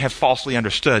many have falsely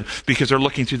understood because they're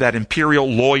looking through that imperial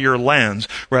lawyer lens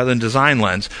rather than design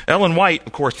lens. Ellen White,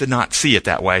 of course, did not see it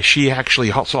that way. She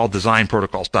actually saw design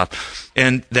protocol stuff.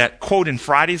 And that quote in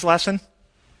Friday's lesson,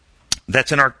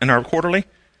 that's in our quarterly,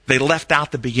 they left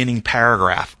out the beginning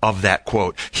paragraph of that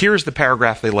quote. Here's the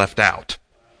paragraph they left out.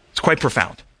 It's quite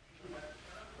profound.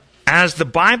 As the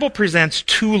Bible presents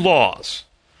two laws,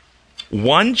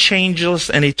 one changeless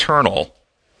and eternal,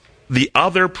 the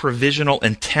other provisional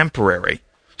and temporary,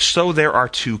 so there are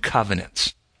two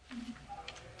covenants.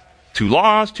 Two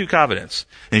laws, two covenants.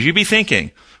 And you'd be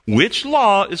thinking, which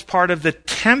law is part of the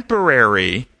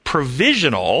temporary,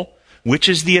 provisional, which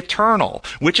is the eternal?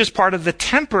 Which is part of the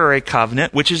temporary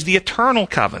covenant, which is the eternal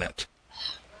covenant?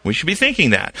 We should be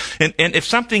thinking that. And if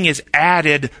something is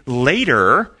added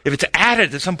later, if it's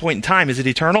added at some point in time, is it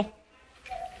eternal?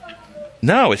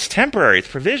 No, it's temporary, it's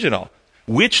provisional.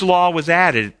 Which law was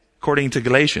added according to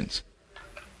Galatians?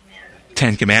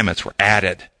 Ten Commandments were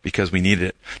added because we needed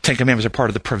it. Ten Commandments are part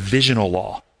of the provisional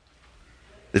law.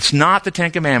 It's not the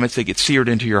Ten Commandments that get seared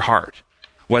into your heart.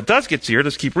 What does get seared,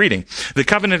 let's keep reading. The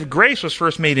covenant of grace was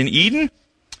first made in Eden,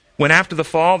 when after the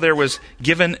fall there was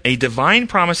given a divine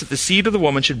promise that the seed of the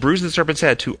woman should bruise the serpent's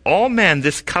head. To all men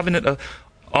this covenant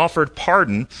offered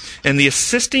pardon and the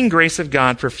assisting grace of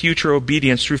God for future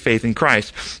obedience through faith in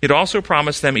Christ. It also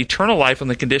promised them eternal life on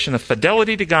the condition of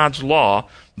fidelity to God's law.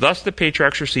 Thus the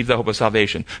patriarchs received the hope of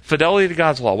salvation. Fidelity to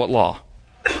God's law. What law?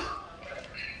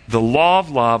 The law of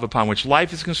love upon which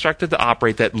life is constructed to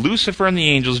operate, that Lucifer and the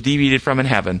angels deviated from in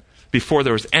heaven before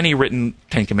there was any written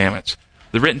Ten Commandments.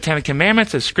 The written Ten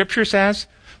Commandments, as Scripture says,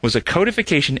 was a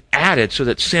codification added so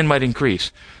that sin might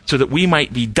increase, so that we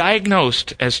might be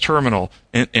diagnosed as terminal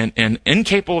and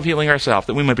incapable of healing ourselves,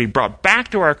 that we might be brought back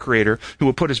to our Creator, who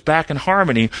will put us back in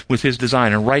harmony with His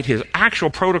design and write His actual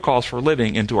protocols for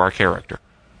living into our character.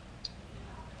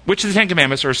 Which the Ten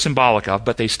Commandments are symbolic of,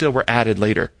 but they still were added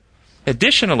later.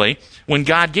 Additionally, when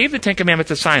God gave the Ten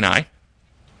Commandments at Sinai,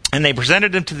 and they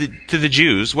presented them to the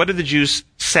Jews, what did the Jews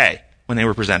say when they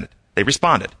were presented? They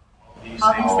responded.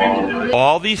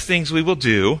 All these things we will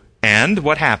do, and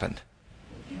what happened?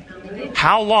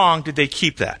 How long did they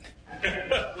keep that?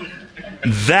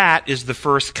 That is the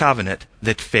first covenant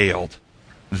that failed.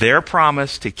 Their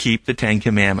promise to keep the Ten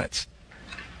Commandments.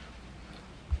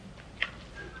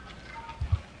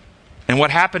 And what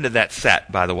happened to that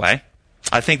set, by the way?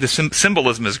 I think the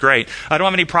symbolism is great. I don't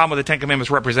have any problem with the Ten Commandments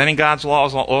representing God's law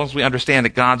as long as we understand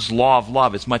that God's law of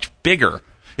love is much bigger.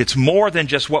 It's more than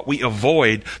just what we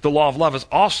avoid. The law of love is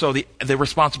also the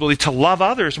responsibility to love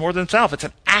others more than self. It's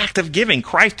an act of giving.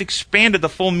 Christ expanded the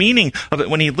full meaning of it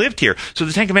when He lived here. So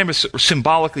the Ten Commandments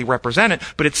symbolically represent it,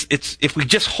 but it's if we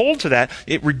just hold to that,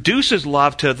 it reduces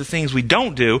love to the things we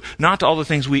don't do, not to all the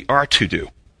things we are to do.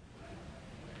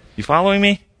 You following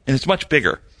me? And it's much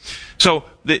bigger. So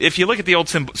if you look at the old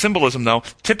symbolism, though,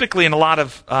 typically in a lot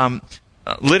of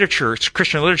literature,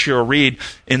 Christian literature, you'll read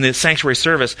in the sanctuary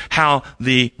service how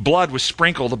the blood was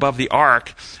sprinkled above the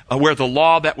ark where the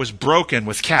law that was broken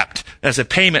was kept as a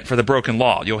payment for the broken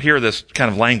law. You'll hear this kind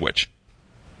of language.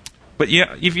 But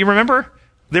if you remember,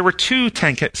 there were 2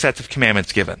 sets of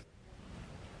commandments given.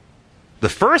 The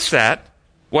first set,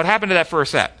 what happened to that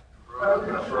first set?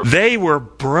 They were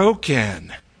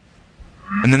broken.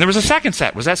 And then there was a second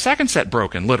set. Was that second set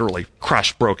broken? Literally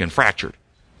crushed, broken, fractured?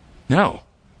 No.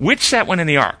 Which set went in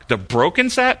the ark? The broken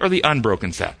set or the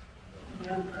unbroken set?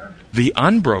 The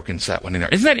unbroken set went in there.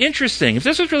 Isn't that interesting? If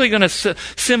this is really going to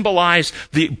symbolize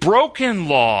the broken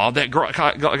law that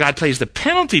God pays the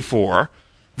penalty for,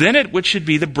 then it should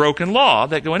be the broken law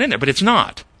that went in there. But it's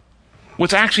not.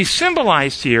 What's actually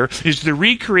symbolized here is the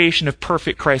recreation of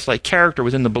perfect Christ-like character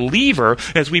within the believer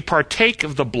as we partake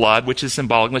of the blood, which is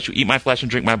symbolic. Unless you eat my flesh and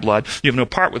drink my blood, you have no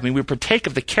part with me. We partake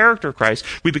of the character of Christ.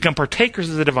 We become partakers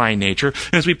of the divine nature.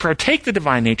 And as we partake the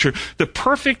divine nature, the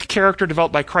perfect character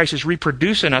developed by Christ is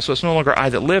reproduced in us, so it's no longer I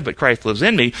that live, but Christ lives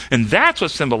in me. And that's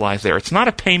what's symbolized there. It's not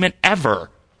a payment ever.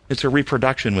 It's a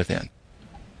reproduction within.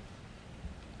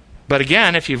 But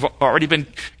again, if you've already been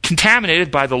contaminated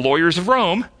by the lawyers of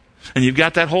Rome, and you've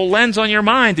got that whole lens on your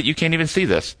mind that you can't even see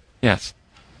this. Yes?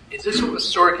 Is this what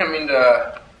was sort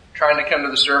of trying to come to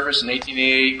the surface in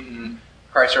 1888 and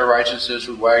Christ Our Righteousness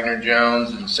with Wagner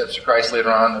Jones and Steps of Christ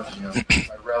later on,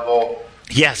 by Revel?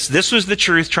 Yes, this was the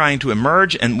truth trying to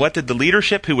emerge. And what did the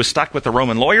leadership who was stuck with the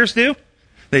Roman lawyers do?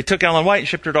 They took Ellen White and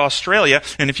shipped her to Australia.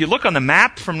 And if you look on the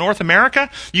map from North America,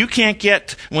 you can't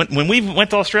get... When we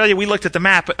went to Australia, we looked at the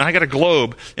map, and I got a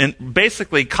globe. And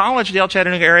basically, Collegedale,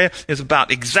 Chattanooga area is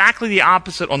about exactly the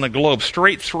opposite on the globe,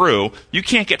 straight through. You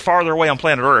can't get farther away on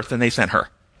planet Earth than they sent her.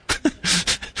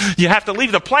 You have to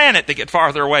leave the planet to get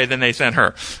farther away than they sent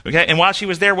her. Okay? And while she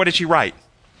was there, what did she write?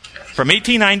 From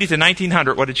 1890 to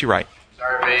 1900, what did she write?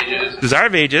 Desire of Ages. Desire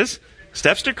of Ages,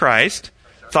 Steps to Christ,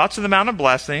 Thoughts of the Mount of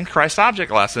Blessing, Christ Object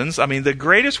Lessons. I mean, the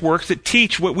greatest works that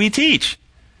teach what we teach.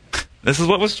 This is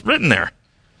what was written there.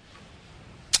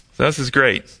 So this is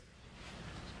great.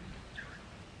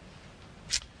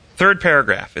 Third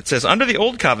paragraph. It says, under the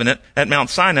Old Covenant at Mount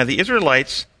Sinai, the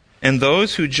Israelites and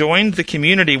those who joined the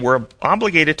community were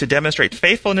obligated to demonstrate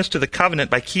faithfulness to the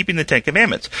covenant by keeping the Ten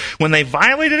Commandments. When they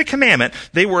violated a commandment,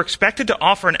 they were expected to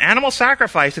offer an animal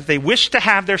sacrifice if they wished to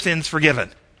have their sins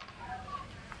forgiven.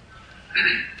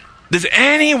 Does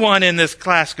anyone in this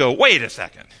class go, wait a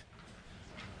second?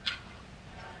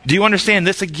 Do you understand?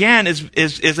 This again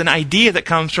is an idea that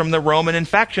comes from the Roman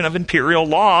infection of imperial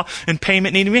law and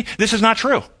payment needing to be. This is not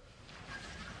true.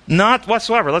 Not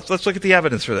whatsoever. Let's look at the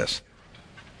evidence for this.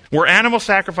 Were animal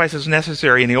sacrifices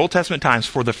necessary in the Old Testament times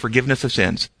for the forgiveness of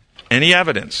sins? Any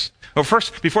evidence? Well,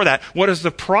 first, before that, what is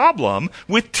the problem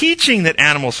with teaching that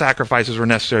animal sacrifices were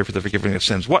necessary for the forgiving of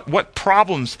sins? What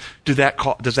problems does that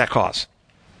cause?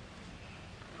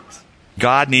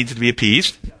 God needs to be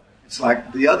appeased. It's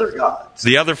like the other gods.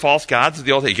 The other false gods of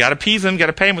the old, you got to appease them, you got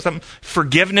to pay them with something.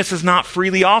 Forgiveness is not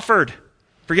freely offered.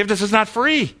 Forgiveness is not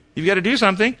free. You've got to do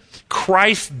something.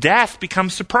 Christ's death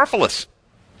becomes superfluous.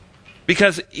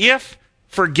 Because if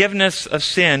forgiveness of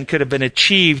sin could have been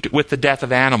achieved with the death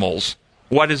of animals,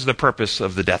 what is the purpose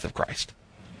of the death of Christ?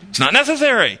 It's not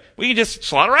necessary. We can just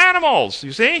slaughter animals,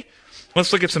 you see?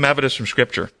 Let's look at some evidence from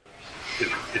Scripture.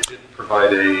 It didn't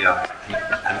provide an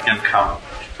income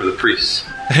for the priests.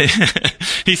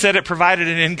 He said it provided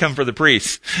an income for the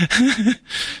priests.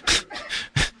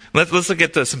 Let's look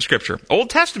at some Scripture. Old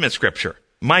Testament Scripture.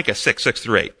 Micah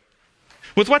 6:6-8.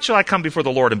 With what shall I come before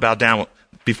the Lord and bow down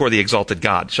before the exalted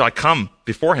God? Shall I come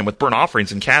before him with burnt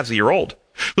offerings and calves a year old?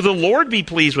 Will the Lord be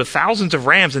pleased with thousands of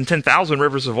rams and 10,000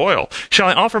 rivers of oil? Shall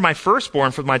I offer my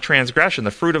firstborn for my transgression,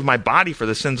 the fruit of my body for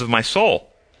the sins of my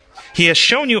soul? He has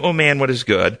shown you, O man, what is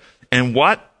good, and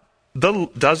what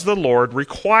does the Lord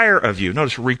require of you?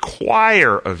 Notice,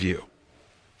 require of you.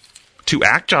 To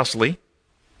act justly,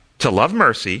 to love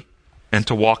mercy, and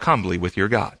to walk humbly with your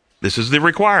God. This is the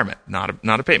requirement, not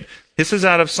a payment. This is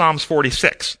out of Psalms 40,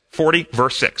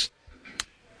 verse 6.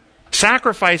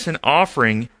 Sacrifice and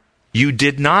offering you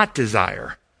did not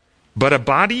desire, but a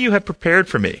body you have prepared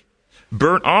for me.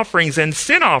 Burnt offerings and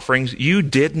sin offerings you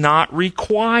did not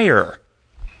require.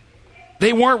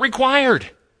 They weren't required.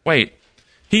 Wait.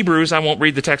 Hebrews, I won't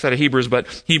read the text out of Hebrews, but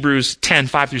Hebrews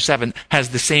 10:5-7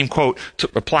 has the same quote,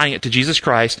 applying it to Jesus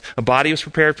Christ. A body was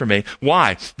prepared for me.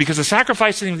 Why? Because the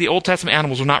sacrificing of the Old Testament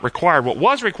animals was not required. What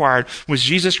was required was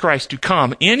Jesus Christ to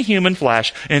come in human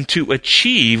flesh and to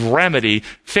achieve, remedy,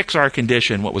 fix our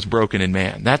condition, what was broken in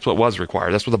man. That's what was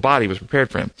required. That's what the body was prepared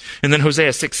for him. And then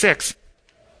Hosea 6:6,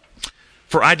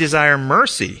 for I desire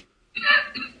mercy,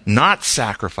 not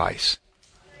sacrifice,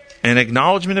 an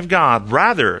acknowledgement of God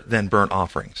rather than burnt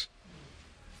offerings.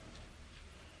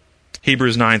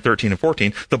 Hebrews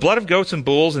 9:13-14. The blood of goats and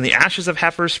bulls and the ashes of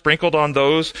heifers sprinkled on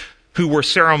those who were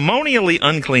ceremonially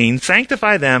unclean,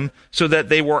 sanctify them so that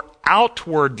they were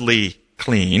outwardly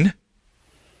clean.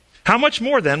 How much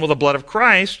more then will the blood of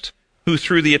Christ, who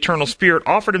through the eternal Spirit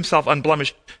offered himself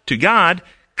unblemished to God,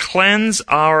 cleanse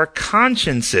our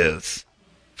consciences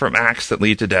from acts that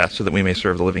lead to death so that we may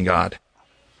serve the living God?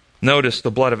 Notice the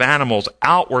blood of animals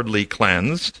outwardly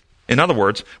cleansed. In other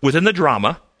words, within the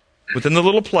drama, within the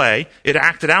little play, it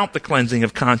acted out the cleansing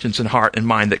of conscience and heart and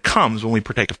mind that comes when we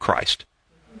partake of Christ.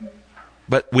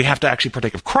 But we have to actually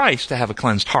partake of Christ to have a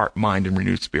cleansed heart, mind, and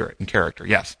renewed spirit and character.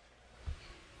 Yes?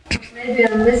 Maybe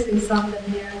I'm missing something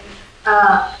here.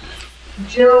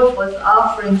 Job was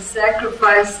offering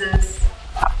sacrifices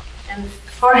and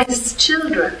for his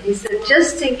children. He said,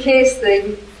 just in case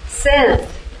they sinned,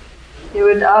 he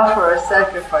would offer a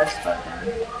sacrifice for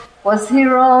them. Was he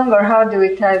wrong, or how do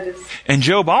we tie this? And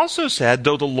Job also said,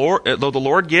 though the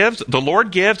Lord gives,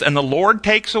 and the Lord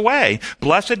takes away.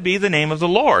 Blessed be the name of the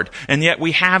Lord. And yet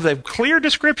we have a clear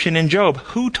description in Job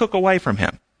who took away from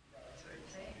him.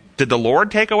 Did the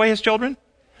Lord take away his children?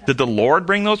 Did the Lord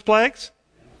bring those plagues?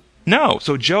 No.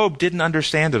 So Job didn't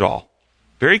understand it all.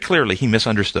 Very clearly, he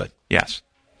misunderstood. Yes.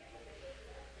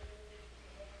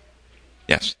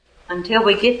 Yes. Until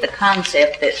we get the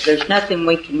concept that there's nothing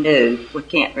we can do, we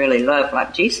can't really love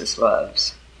like Jesus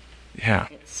loves. Yeah.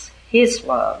 It's his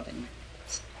love.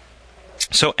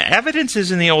 So evidence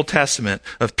is in the Old Testament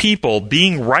of people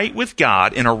being right with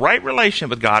God, in a right relationship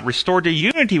with God, restored to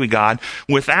unity with God,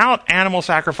 without animal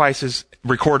sacrifices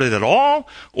recorded at all,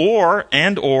 or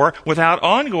without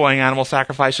ongoing animal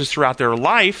sacrifices throughout their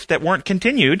life that weren't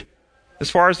continued as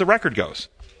far as the record goes.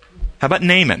 How about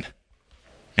Naaman?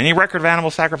 Any record of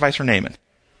animal sacrifice for Naaman?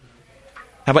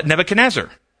 How about Nebuchadnezzar?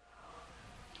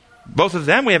 Both of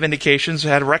them, we have indications,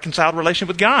 had a reconciled relationship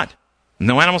with God.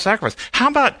 No animal sacrifice. How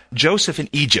about Joseph in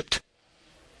Egypt?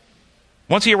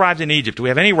 Once he arrived in Egypt, do we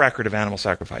have any record of animal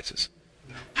sacrifices?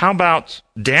 How about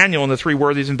Daniel and the three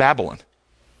worthies in Babylon?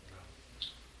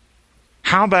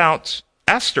 How about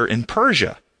Esther in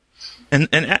Persia? And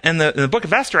the book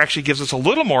of Esther actually gives us a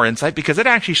little more insight because it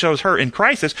actually shows her in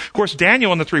crisis. Of course,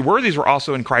 Daniel and the three worthies were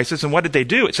also in crisis. And what did they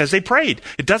do? It says they prayed.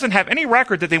 It doesn't have any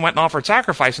record that they went and offered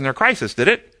sacrifice in their crisis, did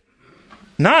it?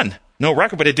 None. No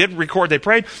record, but it did record they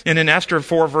prayed. And in Esther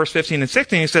 4, verse 15 and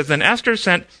 16, it says, then Esther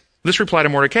sent this reply to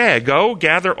Mordecai, go,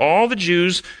 gather all the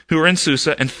Jews who are in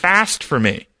Susa and fast for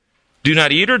me. Do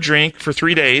not eat or drink for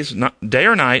 3 days, day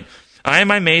or night. I and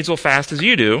my maids will fast as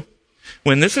you do.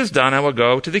 When this is done, I will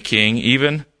go to the king,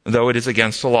 even though it is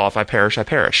against the law. If I perish, I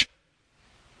perish.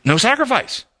 No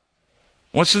sacrifice.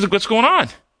 What's going on?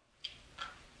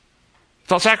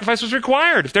 Thought sacrifice was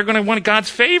required. If they're going to want God's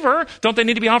favor, don't they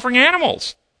need to be offering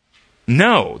animals?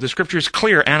 No, the scripture is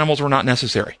clear. Animals were not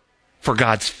necessary for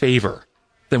God's favor.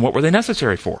 Then what were they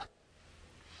necessary for?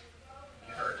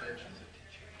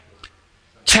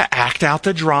 To act out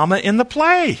the drama in the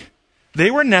play.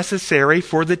 They were necessary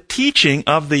for the teaching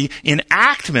of the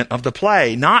enactment of the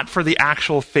play, not for the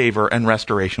actual favor and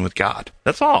restoration with God.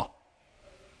 That's all.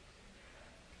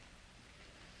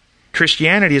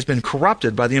 Christianity has been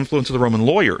corrupted by the influence of the Roman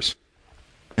lawyers,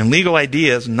 and legal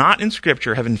ideas not in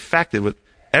Scripture have infected with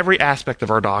every aspect of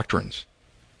our doctrines.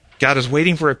 God is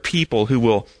waiting for a people who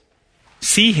will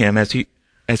see him as he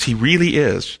really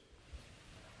is,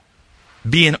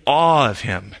 be in awe of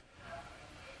him,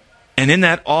 and in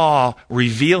that awe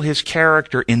reveal his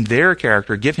character in their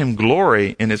character, give him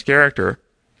glory in his character,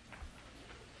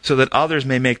 so that others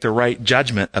may make the right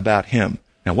judgment about him.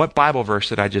 Now, what Bible verse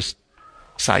did I just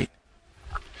cite?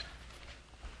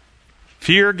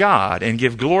 Fear God and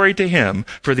give glory to him,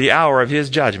 for the hour of his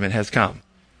judgment has come.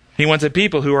 He wants a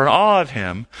people who are in awe of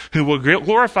him, who will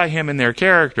glorify him in their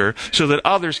character, so that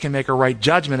others can make a right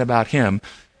judgment about him,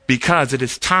 because it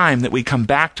is time that we come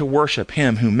back to worship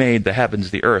him who made the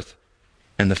heavens, the earth,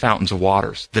 and the fountains of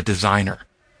waters, the designer.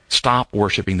 Stop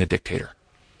worshiping the dictator.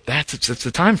 It's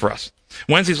the time for us.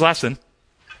 Wednesday's lesson,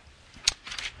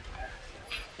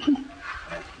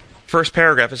 first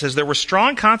paragraph, it says, there were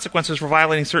strong consequences for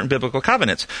violating certain biblical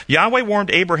covenants. Yahweh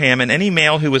warned Abraham, and any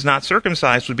male who was not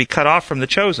circumcised would be cut off from the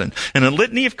chosen. And a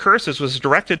litany of curses was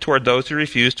directed toward those who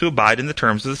refused to abide in the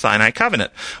terms of the Sinai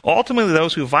covenant. Ultimately,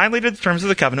 those who violated the terms of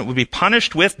the covenant would be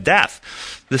punished with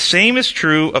death. The same is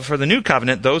true for the new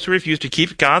covenant. Those who refuse to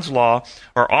keep God's law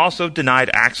are also denied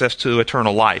access to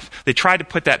eternal life. They tried to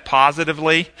put that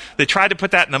positively. They tried to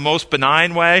put that in the most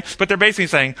benign way, but they're basically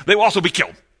saying they will also be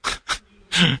killed.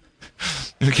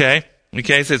 Okay,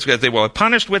 so it's because they were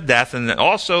punished with death, and then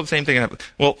also the same thing happened.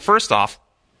 Well, first off,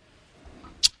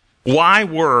 why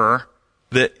were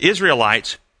the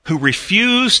Israelites who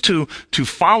refused to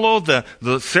follow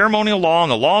the ceremonial law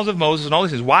and the laws of Moses and all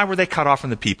these things, why were they cut off from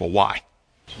the people? Why?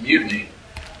 Mutiny.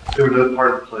 They were no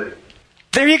part of the play.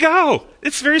 There you go.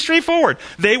 It's very straightforward.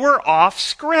 They were off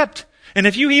script. And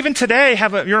if you even today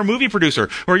you're a movie producer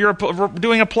or you're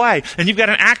doing a play and you've got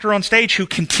an actor on stage who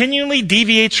continually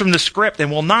deviates from the script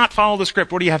and will not follow the script,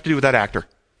 what do you have to do with that actor?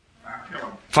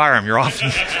 Fire him. You're off.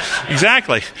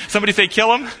 Exactly. Somebody say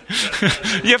kill him?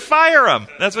 You fire him.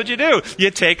 That's what you do. You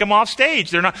take them off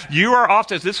stage. You are off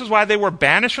stage. This is why they were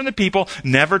banished from the people,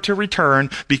 never to return,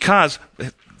 because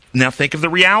now think of the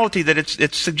reality that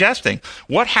it's suggesting.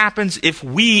 What happens if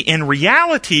we, in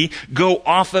reality, go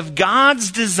off of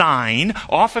God's design,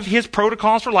 off of his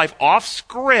protocols for life, off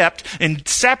script, and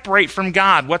separate from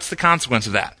God? What's the consequence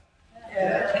of that?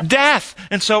 Death.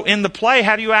 And so in the play,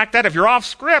 how do you act that? If you're off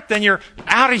script, then you're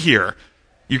out of here.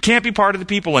 You can't be part of the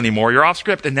people anymore. You're off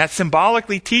script. And that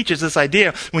symbolically teaches this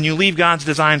idea, when you leave God's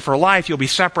design for life, you'll be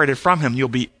separated from him. You'll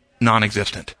be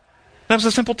non-existent. That was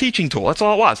a simple teaching tool. That's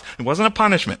all it was. It wasn't a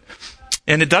punishment.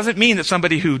 And it doesn't mean that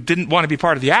somebody who didn't want to be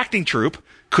part of the acting troupe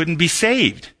couldn't be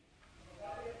saved.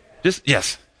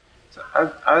 Yes. So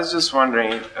I was just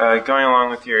wondering, going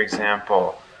along with your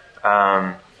example,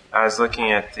 I was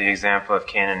looking at the example of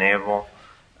Cain and Abel,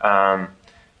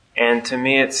 and to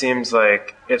me it seems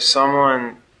like if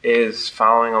someone is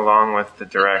following along with the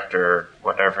director,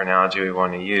 whatever analogy we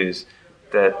want to use,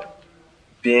 that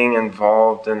being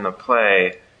involved in the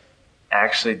play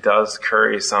actually does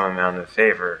curry some amount of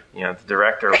favor. You know, the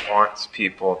director wants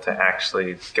people to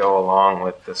actually go along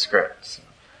with the script. So,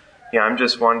 I'm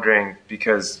just wondering,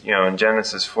 because, in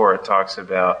Genesis 4 it talks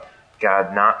about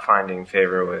God not finding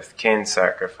favor with Cain's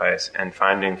sacrifice and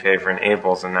finding favor in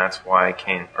Abel's, and that's why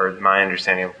Cain, or my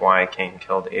understanding of why Cain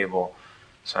killed Abel.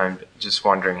 So I'm just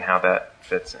wondering how that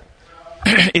fits in.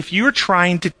 If you're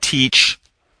trying to teach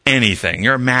anything,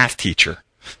 you're a math teacher,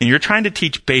 and you're trying to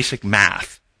teach basic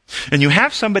math, and you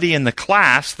have somebody in the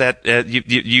class that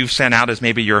you've sent out as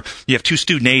maybe you have two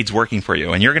student aides working for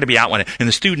you, and you're going to be out one, and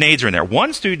the student aides are in there.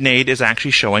 One student aide is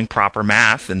actually showing proper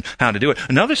math and how to do it.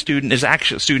 Another student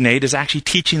aide is actually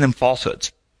teaching them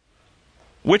falsehoods.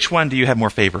 Which one do you have more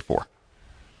favor for?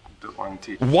 The one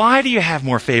teaching. Why do you have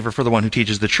more favor for the one who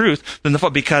teaches the truth than the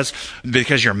false?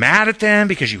 Because you're mad at them,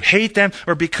 because you hate them,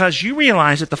 or because you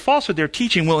realize that the falsehood they're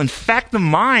teaching will infect the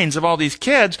minds of all these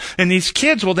kids, and these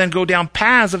kids will then go down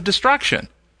paths of destruction.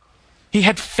 He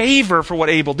had favor for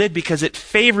what Abel did because it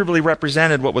favorably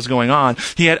represented what was going on.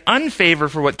 He had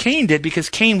unfavor for what Cain did because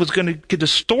Cain was going to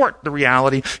distort the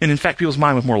reality and infect people's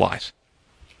mind with more lies.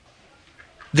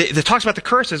 It talks about the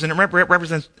curses, and it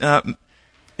represents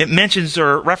it mentions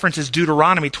or references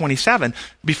Deuteronomy 27.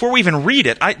 Before we even read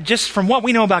it, just from what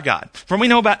we know about God, from what we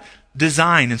know about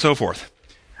design and so forth,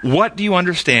 what do you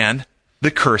understand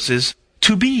the curses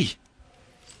to be?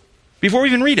 Before we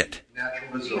even read it.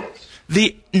 Natural results.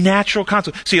 The natural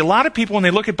consequence. See, a lot of people, when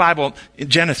they look at Bible, in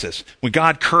Genesis, when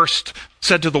God cursed,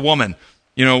 said to the woman,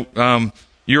 your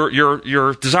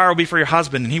desire will be for your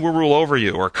husband, and he will rule over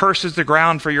you. Or curses the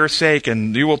ground for your sake,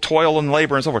 and you will toil and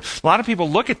labor, and so forth. A lot of people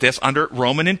look at this under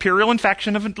Roman imperial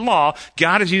infection of law.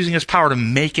 God is using his power to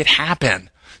make it happen.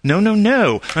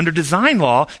 No. Under design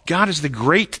law, God is the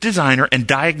great designer and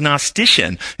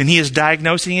diagnostician, and he is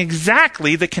diagnosing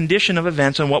exactly the condition of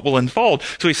events and what will unfold.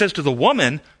 So he says to the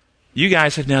woman, you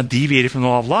guys have now deviated from the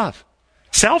law of love.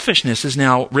 Selfishness is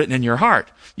now written in your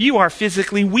heart. You are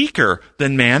physically weaker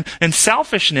than man, and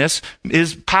selfishness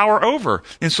is power over.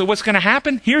 And so what's going to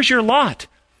happen? Here's your lot.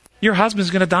 Your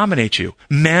husband's going to dominate you.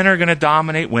 Men are going to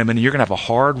dominate women, and you're going to have a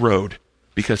hard road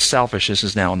because selfishness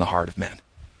is now in the heart of men.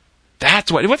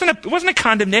 That's what, it wasn't a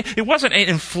condemnation. It wasn't an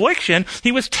infliction.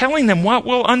 He was telling them what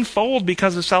will unfold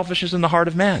because of selfishness in the heart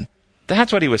of men.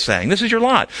 That's what he was saying. This is your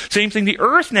lot. Same thing, the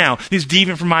earth now is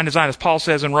deviant from my design. As Paul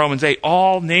says in Romans 8,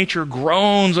 all nature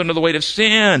groans under the weight of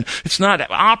sin. It's not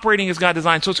operating as God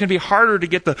designed, so it's going to be harder to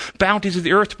get the bounties of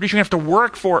the earth to produce. You're going to have to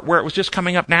work for it where it was just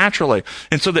coming up naturally.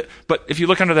 But if you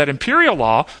look under that imperial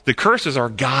law, the curses are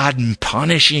God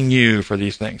punishing you for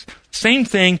these things. Same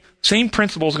thing, same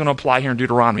principle is going to apply here in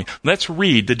Deuteronomy. Let's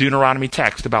read the Deuteronomy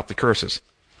text about the curses.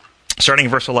 Starting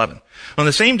in verse 11. On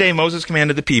the same day, Moses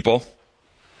commanded the people,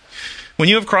 when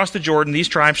you have crossed the Jordan, these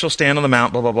tribes shall stand on the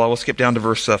mount, blah, blah, blah. We'll skip down to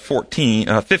verse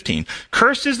 15.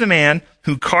 Cursed is the man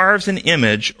who carves an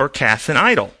image or casts an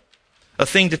idol, a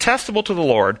thing detestable to the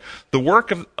Lord, the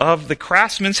work of the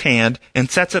craftsman's hand,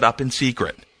 and sets it up in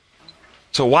secret.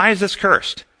 So why is this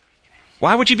cursed?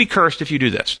 Why would you be cursed if you do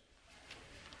this?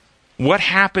 What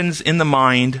happens in the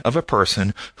mind of a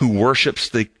person who worships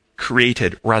the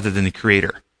created rather than the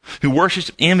creator? Who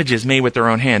worships images made with their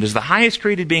own hand? Is the highest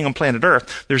created being on planet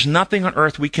Earth. There's nothing on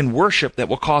earth we can worship that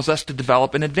will cause us to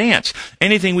develop and advance.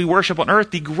 Anything we worship on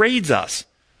earth degrades us.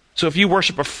 So if you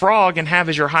worship a frog and have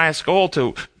as your highest goal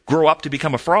to grow up to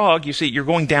become a frog, you see, you're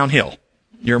going downhill.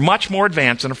 You're much more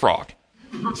advanced than a frog.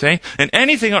 See? And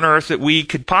anything on earth that we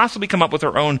could possibly come up with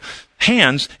our own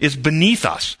hands is beneath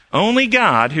us. Only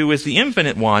God, who is the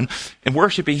infinite one, and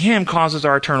worshiping him causes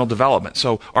our eternal development.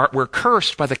 So we're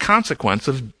cursed by the consequence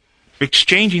of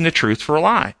exchanging the truth for a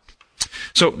lie.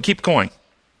 So keep going.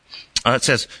 It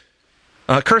says,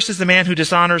 cursed is the man who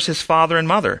dishonors his father and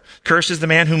mother. Cursed is the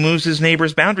man who moves his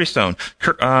neighbor's boundary stone.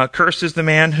 Cursed is the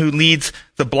man who leads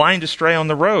the blind astray on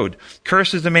the road.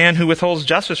 Cursed is the man who withholds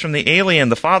justice from the alien,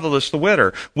 the fatherless, the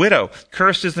widow.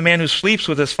 Cursed is the man who sleeps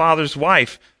with his father's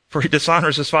wife, for he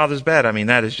dishonors his father's bed. I mean,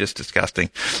 that is just disgusting.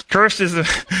 Cursed is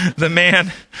the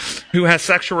man who has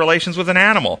sexual relations with an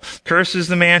animal. Cursed is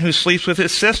the man who sleeps with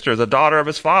his sister, the daughter of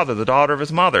his father, the daughter of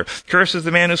his mother. Cursed is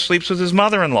the man who sleeps with his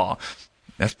mother-in-law.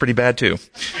 That's pretty bad too.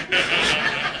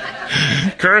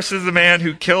 Cursed is the man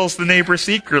who kills the neighbor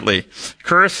secretly.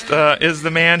 Cursed is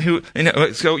the man who...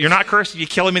 So you're not cursed if you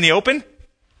kill him in the open?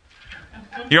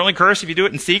 You're only cursed if you do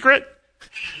it in secret?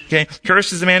 Okay.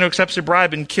 Cursed is the man who accepts a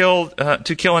bribe and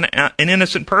to kill an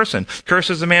innocent person.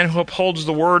 Cursed is the man who upholds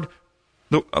the words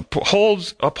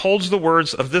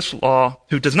of this law,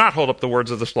 who does not hold up the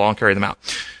words of this law and carry them out.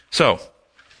 So,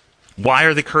 why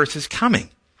are the curses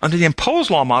coming? Under the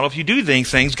imposed law model, if you do these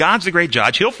things, God's the great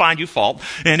judge. He'll find you fault.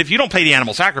 And if you don't pay the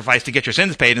animal sacrifice to get your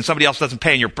sins paid and somebody else doesn't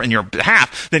pay in your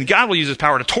behalf, then God will use his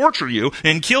power to torture you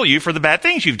and kill you for the bad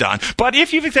things you've done. But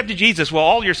if you've accepted Jesus, well,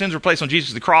 all your sins are placed on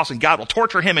Jesus the cross, and God will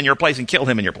torture him in your place and kill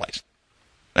him in your place.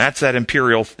 That's that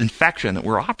imperial infection that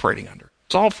we're operating under.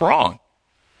 It's all wrong.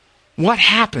 What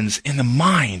happens in the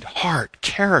mind, heart,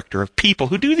 character of people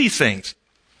who do these things?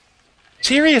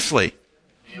 Seriously.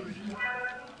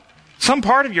 Some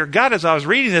part of your gut, as I was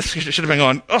reading this, should have been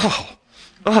going,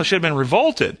 should have been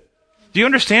revolted. Do you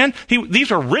understand?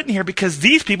 These are written here because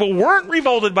these people weren't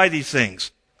revolted by these things.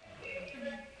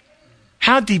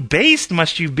 How debased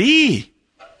must you be?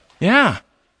 Yeah.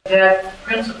 That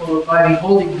principle of by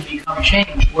beholding you become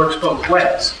changed works both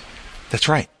ways. That's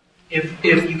right. If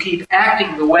you keep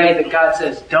acting the way that God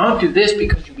says, don't do this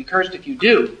because you'll be cursed if you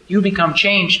do, you become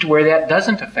changed to where that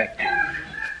doesn't affect you.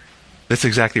 That's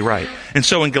exactly right. And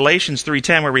so in Galatians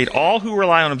 3:10 we read, all who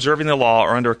rely on observing the law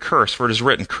are under a curse, for it is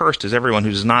written, cursed is everyone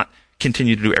who does not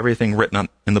continue to do everything written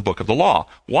in the book of the law.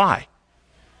 Why?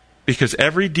 Because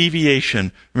every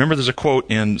deviation, remember there's a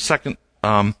quote in Selected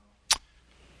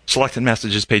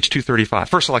Messages, page 235.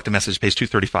 First Selected Message, page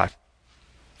 235.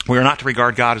 We are not to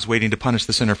regard God as waiting to punish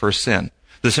the sinner for his sin.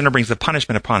 The sinner brings the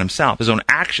punishment upon himself. His own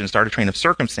actions start a train of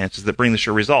circumstances that bring the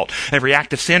sure result. Every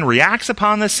act of sin reacts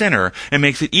upon the sinner and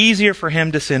makes it easier for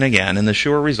him to sin again. And the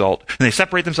sure result, and they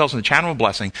separate themselves from the channel of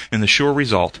blessing, and the sure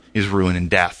result is ruin and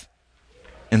death.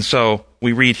 And so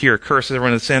we read here, curses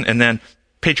everyone with sin, and then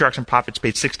Patriarchs and Prophets,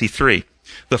 page 63.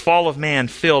 The fall of man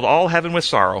filled all heaven with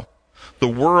sorrow. The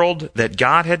world that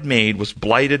God had made was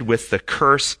blighted with the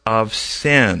curse of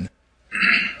sin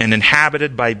and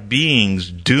inhabited by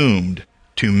beings doomed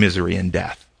to misery and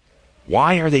death.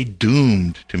 Why are they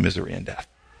doomed to misery and death?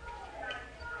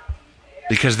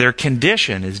 Because their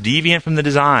condition is deviant from the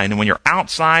design. And when you're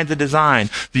outside the design,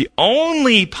 the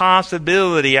only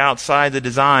possibility outside the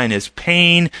design is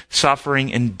pain,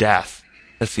 suffering, and death.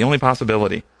 That's the only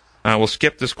possibility. We'll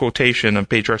skip this quotation of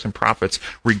Patriarchs and Prophets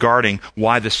regarding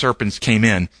why the serpents came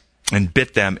in and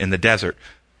bit them in the desert.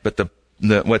 But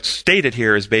what's stated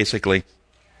here is basically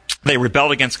they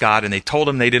rebelled against God, and they told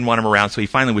him they didn't want him around, so he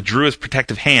finally withdrew his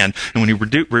protective hand. And when he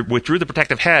withdrew the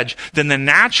protective hedge, then the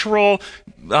natural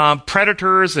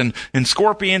predators and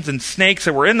scorpions and snakes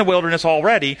that were in the wilderness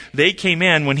already, they came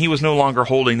in when he was no longer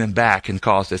holding them back and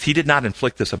caused this. He did not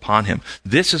inflict this upon him.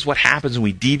 This is what happens when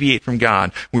we deviate from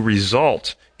God. We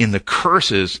result in the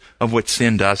curses of what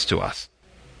sin does to us.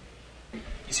 You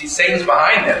see, Satan's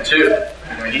behind that too.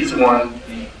 He's the one.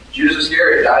 Judas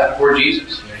Iscariot died before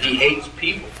Jesus. He hates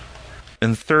people.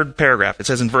 In the third paragraph, it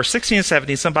says in verse 16 and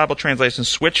 17, some Bible translations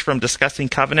switch from discussing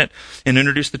covenant and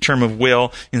introduce the term of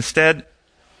will instead,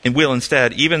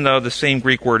 even though the same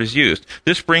Greek word is used.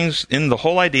 This brings in the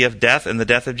whole idea of death and the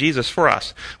death of Jesus for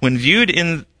us. When viewed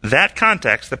in that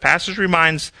context, the passage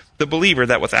reminds the believer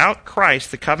that without Christ,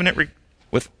 the covenant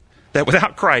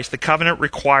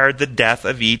required the death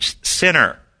of each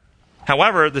sinner.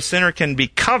 However, the sinner can be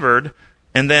covered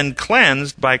and then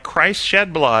cleansed by Christ's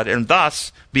shed blood, and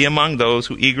thus be among those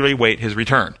who eagerly wait his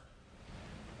return.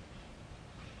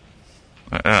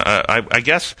 I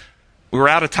guess we're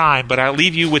out of time, but I'll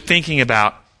leave you with thinking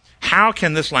about how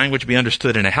can this language be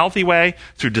understood in a healthy way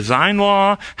through design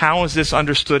law? How is this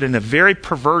understood in a very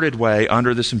perverted way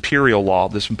under this imperial law,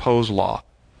 this imposed law?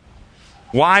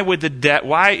 Why,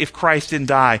 if Christ didn't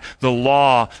die, the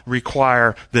law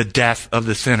require the death of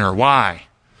the sinner? Why?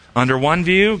 Under one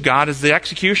view, God is the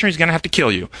executioner, he's going to have to kill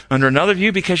you. Under another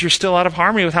view, because you're still out of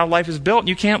harmony with how life is built,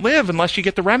 you can't live unless you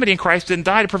get the remedy, and Christ didn't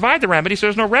die to provide the remedy, so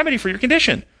there's no remedy for your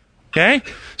condition. Okay?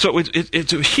 So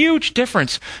it's a huge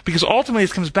difference, because ultimately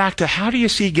this comes back to how do you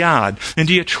see God, and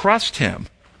do you trust him?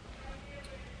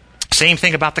 Same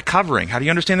thing about the covering. How do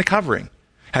you understand the covering?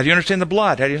 How do you understand the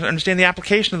blood? How do you understand the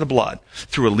application of the blood?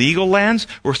 Through a legal lens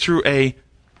or through a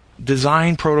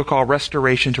design protocol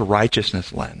restoration to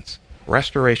righteousness lens?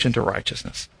 Restoration to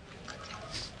righteousness.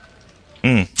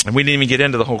 And we didn't even get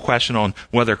into the whole question on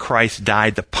whether Christ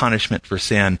died the punishment for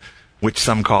sin, which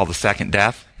some call the second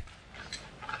death.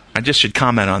 I just should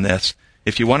comment on this.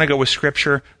 If you want to go with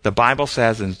Scripture, the Bible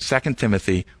says in 2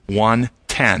 Timothy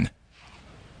 1:10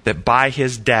 that by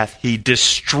his death he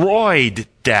destroyed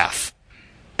death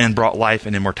and brought life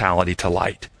and immortality to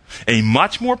light. A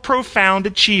much more profound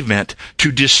achievement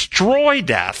to destroy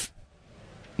death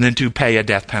than to pay a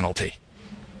death penalty.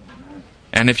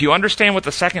 And if you understand what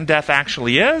the second death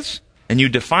actually is, and you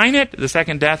define it, the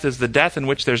second death is the death in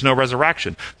which there's no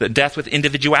resurrection. The death with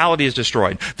individuality is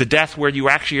destroyed. The death where you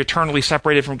actually are eternally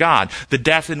separated from God. The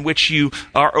death in which you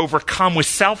are overcome with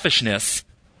selfishness.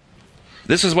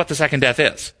 This is what the second death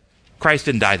is. Christ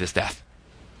didn't die this death.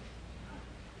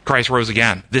 Christ rose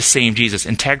again. This same Jesus.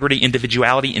 Integrity,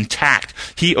 individuality, intact.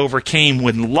 He overcame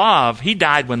when love, he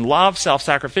died when love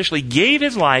self-sacrificially gave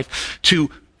his life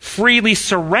to freely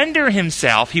surrender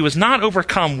himself. He was not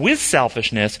overcome with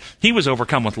selfishness. He was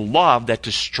overcome with love that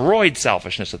destroyed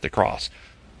selfishness at the cross.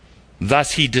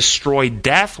 Thus he destroyed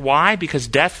death. Why? Because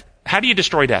death, how do you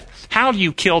destroy death? How do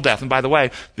you kill death? And by the way,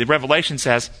 the Revelation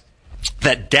says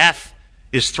that death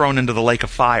is thrown into the lake of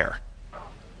fire.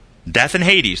 Death and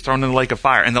Hades thrown in the lake of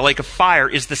fire. And the lake of fire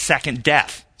is the second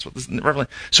death. That's what this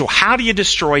Revelation. So how do you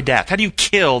destroy death? How do you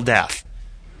kill death?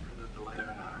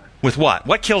 With what?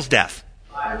 What kills death?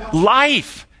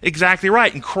 Life. Exactly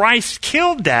right. And Christ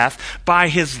killed death by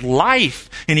his life.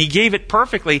 And he gave it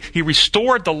perfectly. He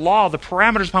restored the law, the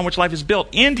parameters upon which life is built,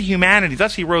 into humanity.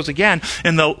 Thus he rose again.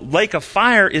 And the lake of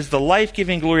fire is the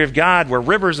life-giving glory of God, where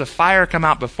rivers of fire come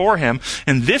out before him.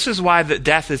 And this is why the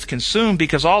death is consumed,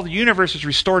 because all the universe is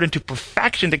restored into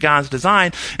perfection to God's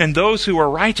design. And those who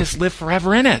are righteous live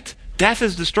forever in it. Death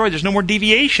is destroyed. There's no more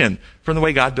deviation from the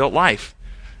way God built life.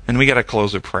 And we got to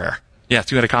close with prayer. Yes,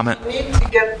 you had a comment? You need to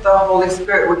get the Holy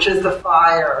Spirit, which is the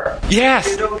fire. Yes.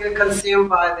 You don't get consumed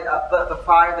by the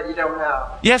fire that you don't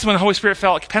have. Yes, when the Holy Spirit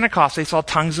fell at Pentecost, they saw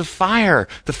tongues of fire,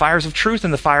 the fires of truth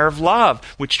and the fire of love,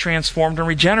 which transformed and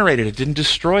regenerated. It didn't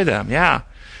destroy them. Yeah.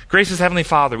 Gracious Heavenly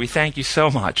Father, we thank you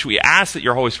so much. We ask that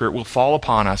your Holy Spirit will fall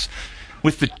upon us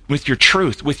with your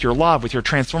truth, with your love, with your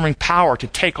transforming power to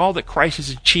take all that Christ has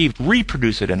achieved,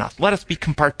 reproduce it in us. Let us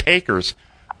become partakers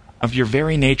of your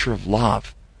very nature of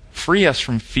love. Free us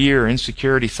from fear,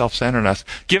 insecurity, self-centeredness.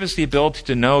 Give us the ability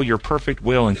to know your perfect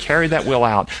will and carry that will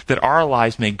out, that our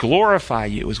lives may glorify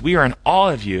you as we are in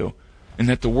awe of you, and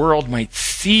that the world might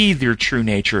see your true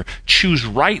nature, choose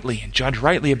rightly and judge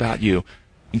rightly about you,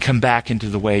 and come back into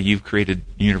the way you've created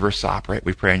the universe to operate.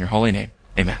 We pray in your holy name.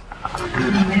 Amen.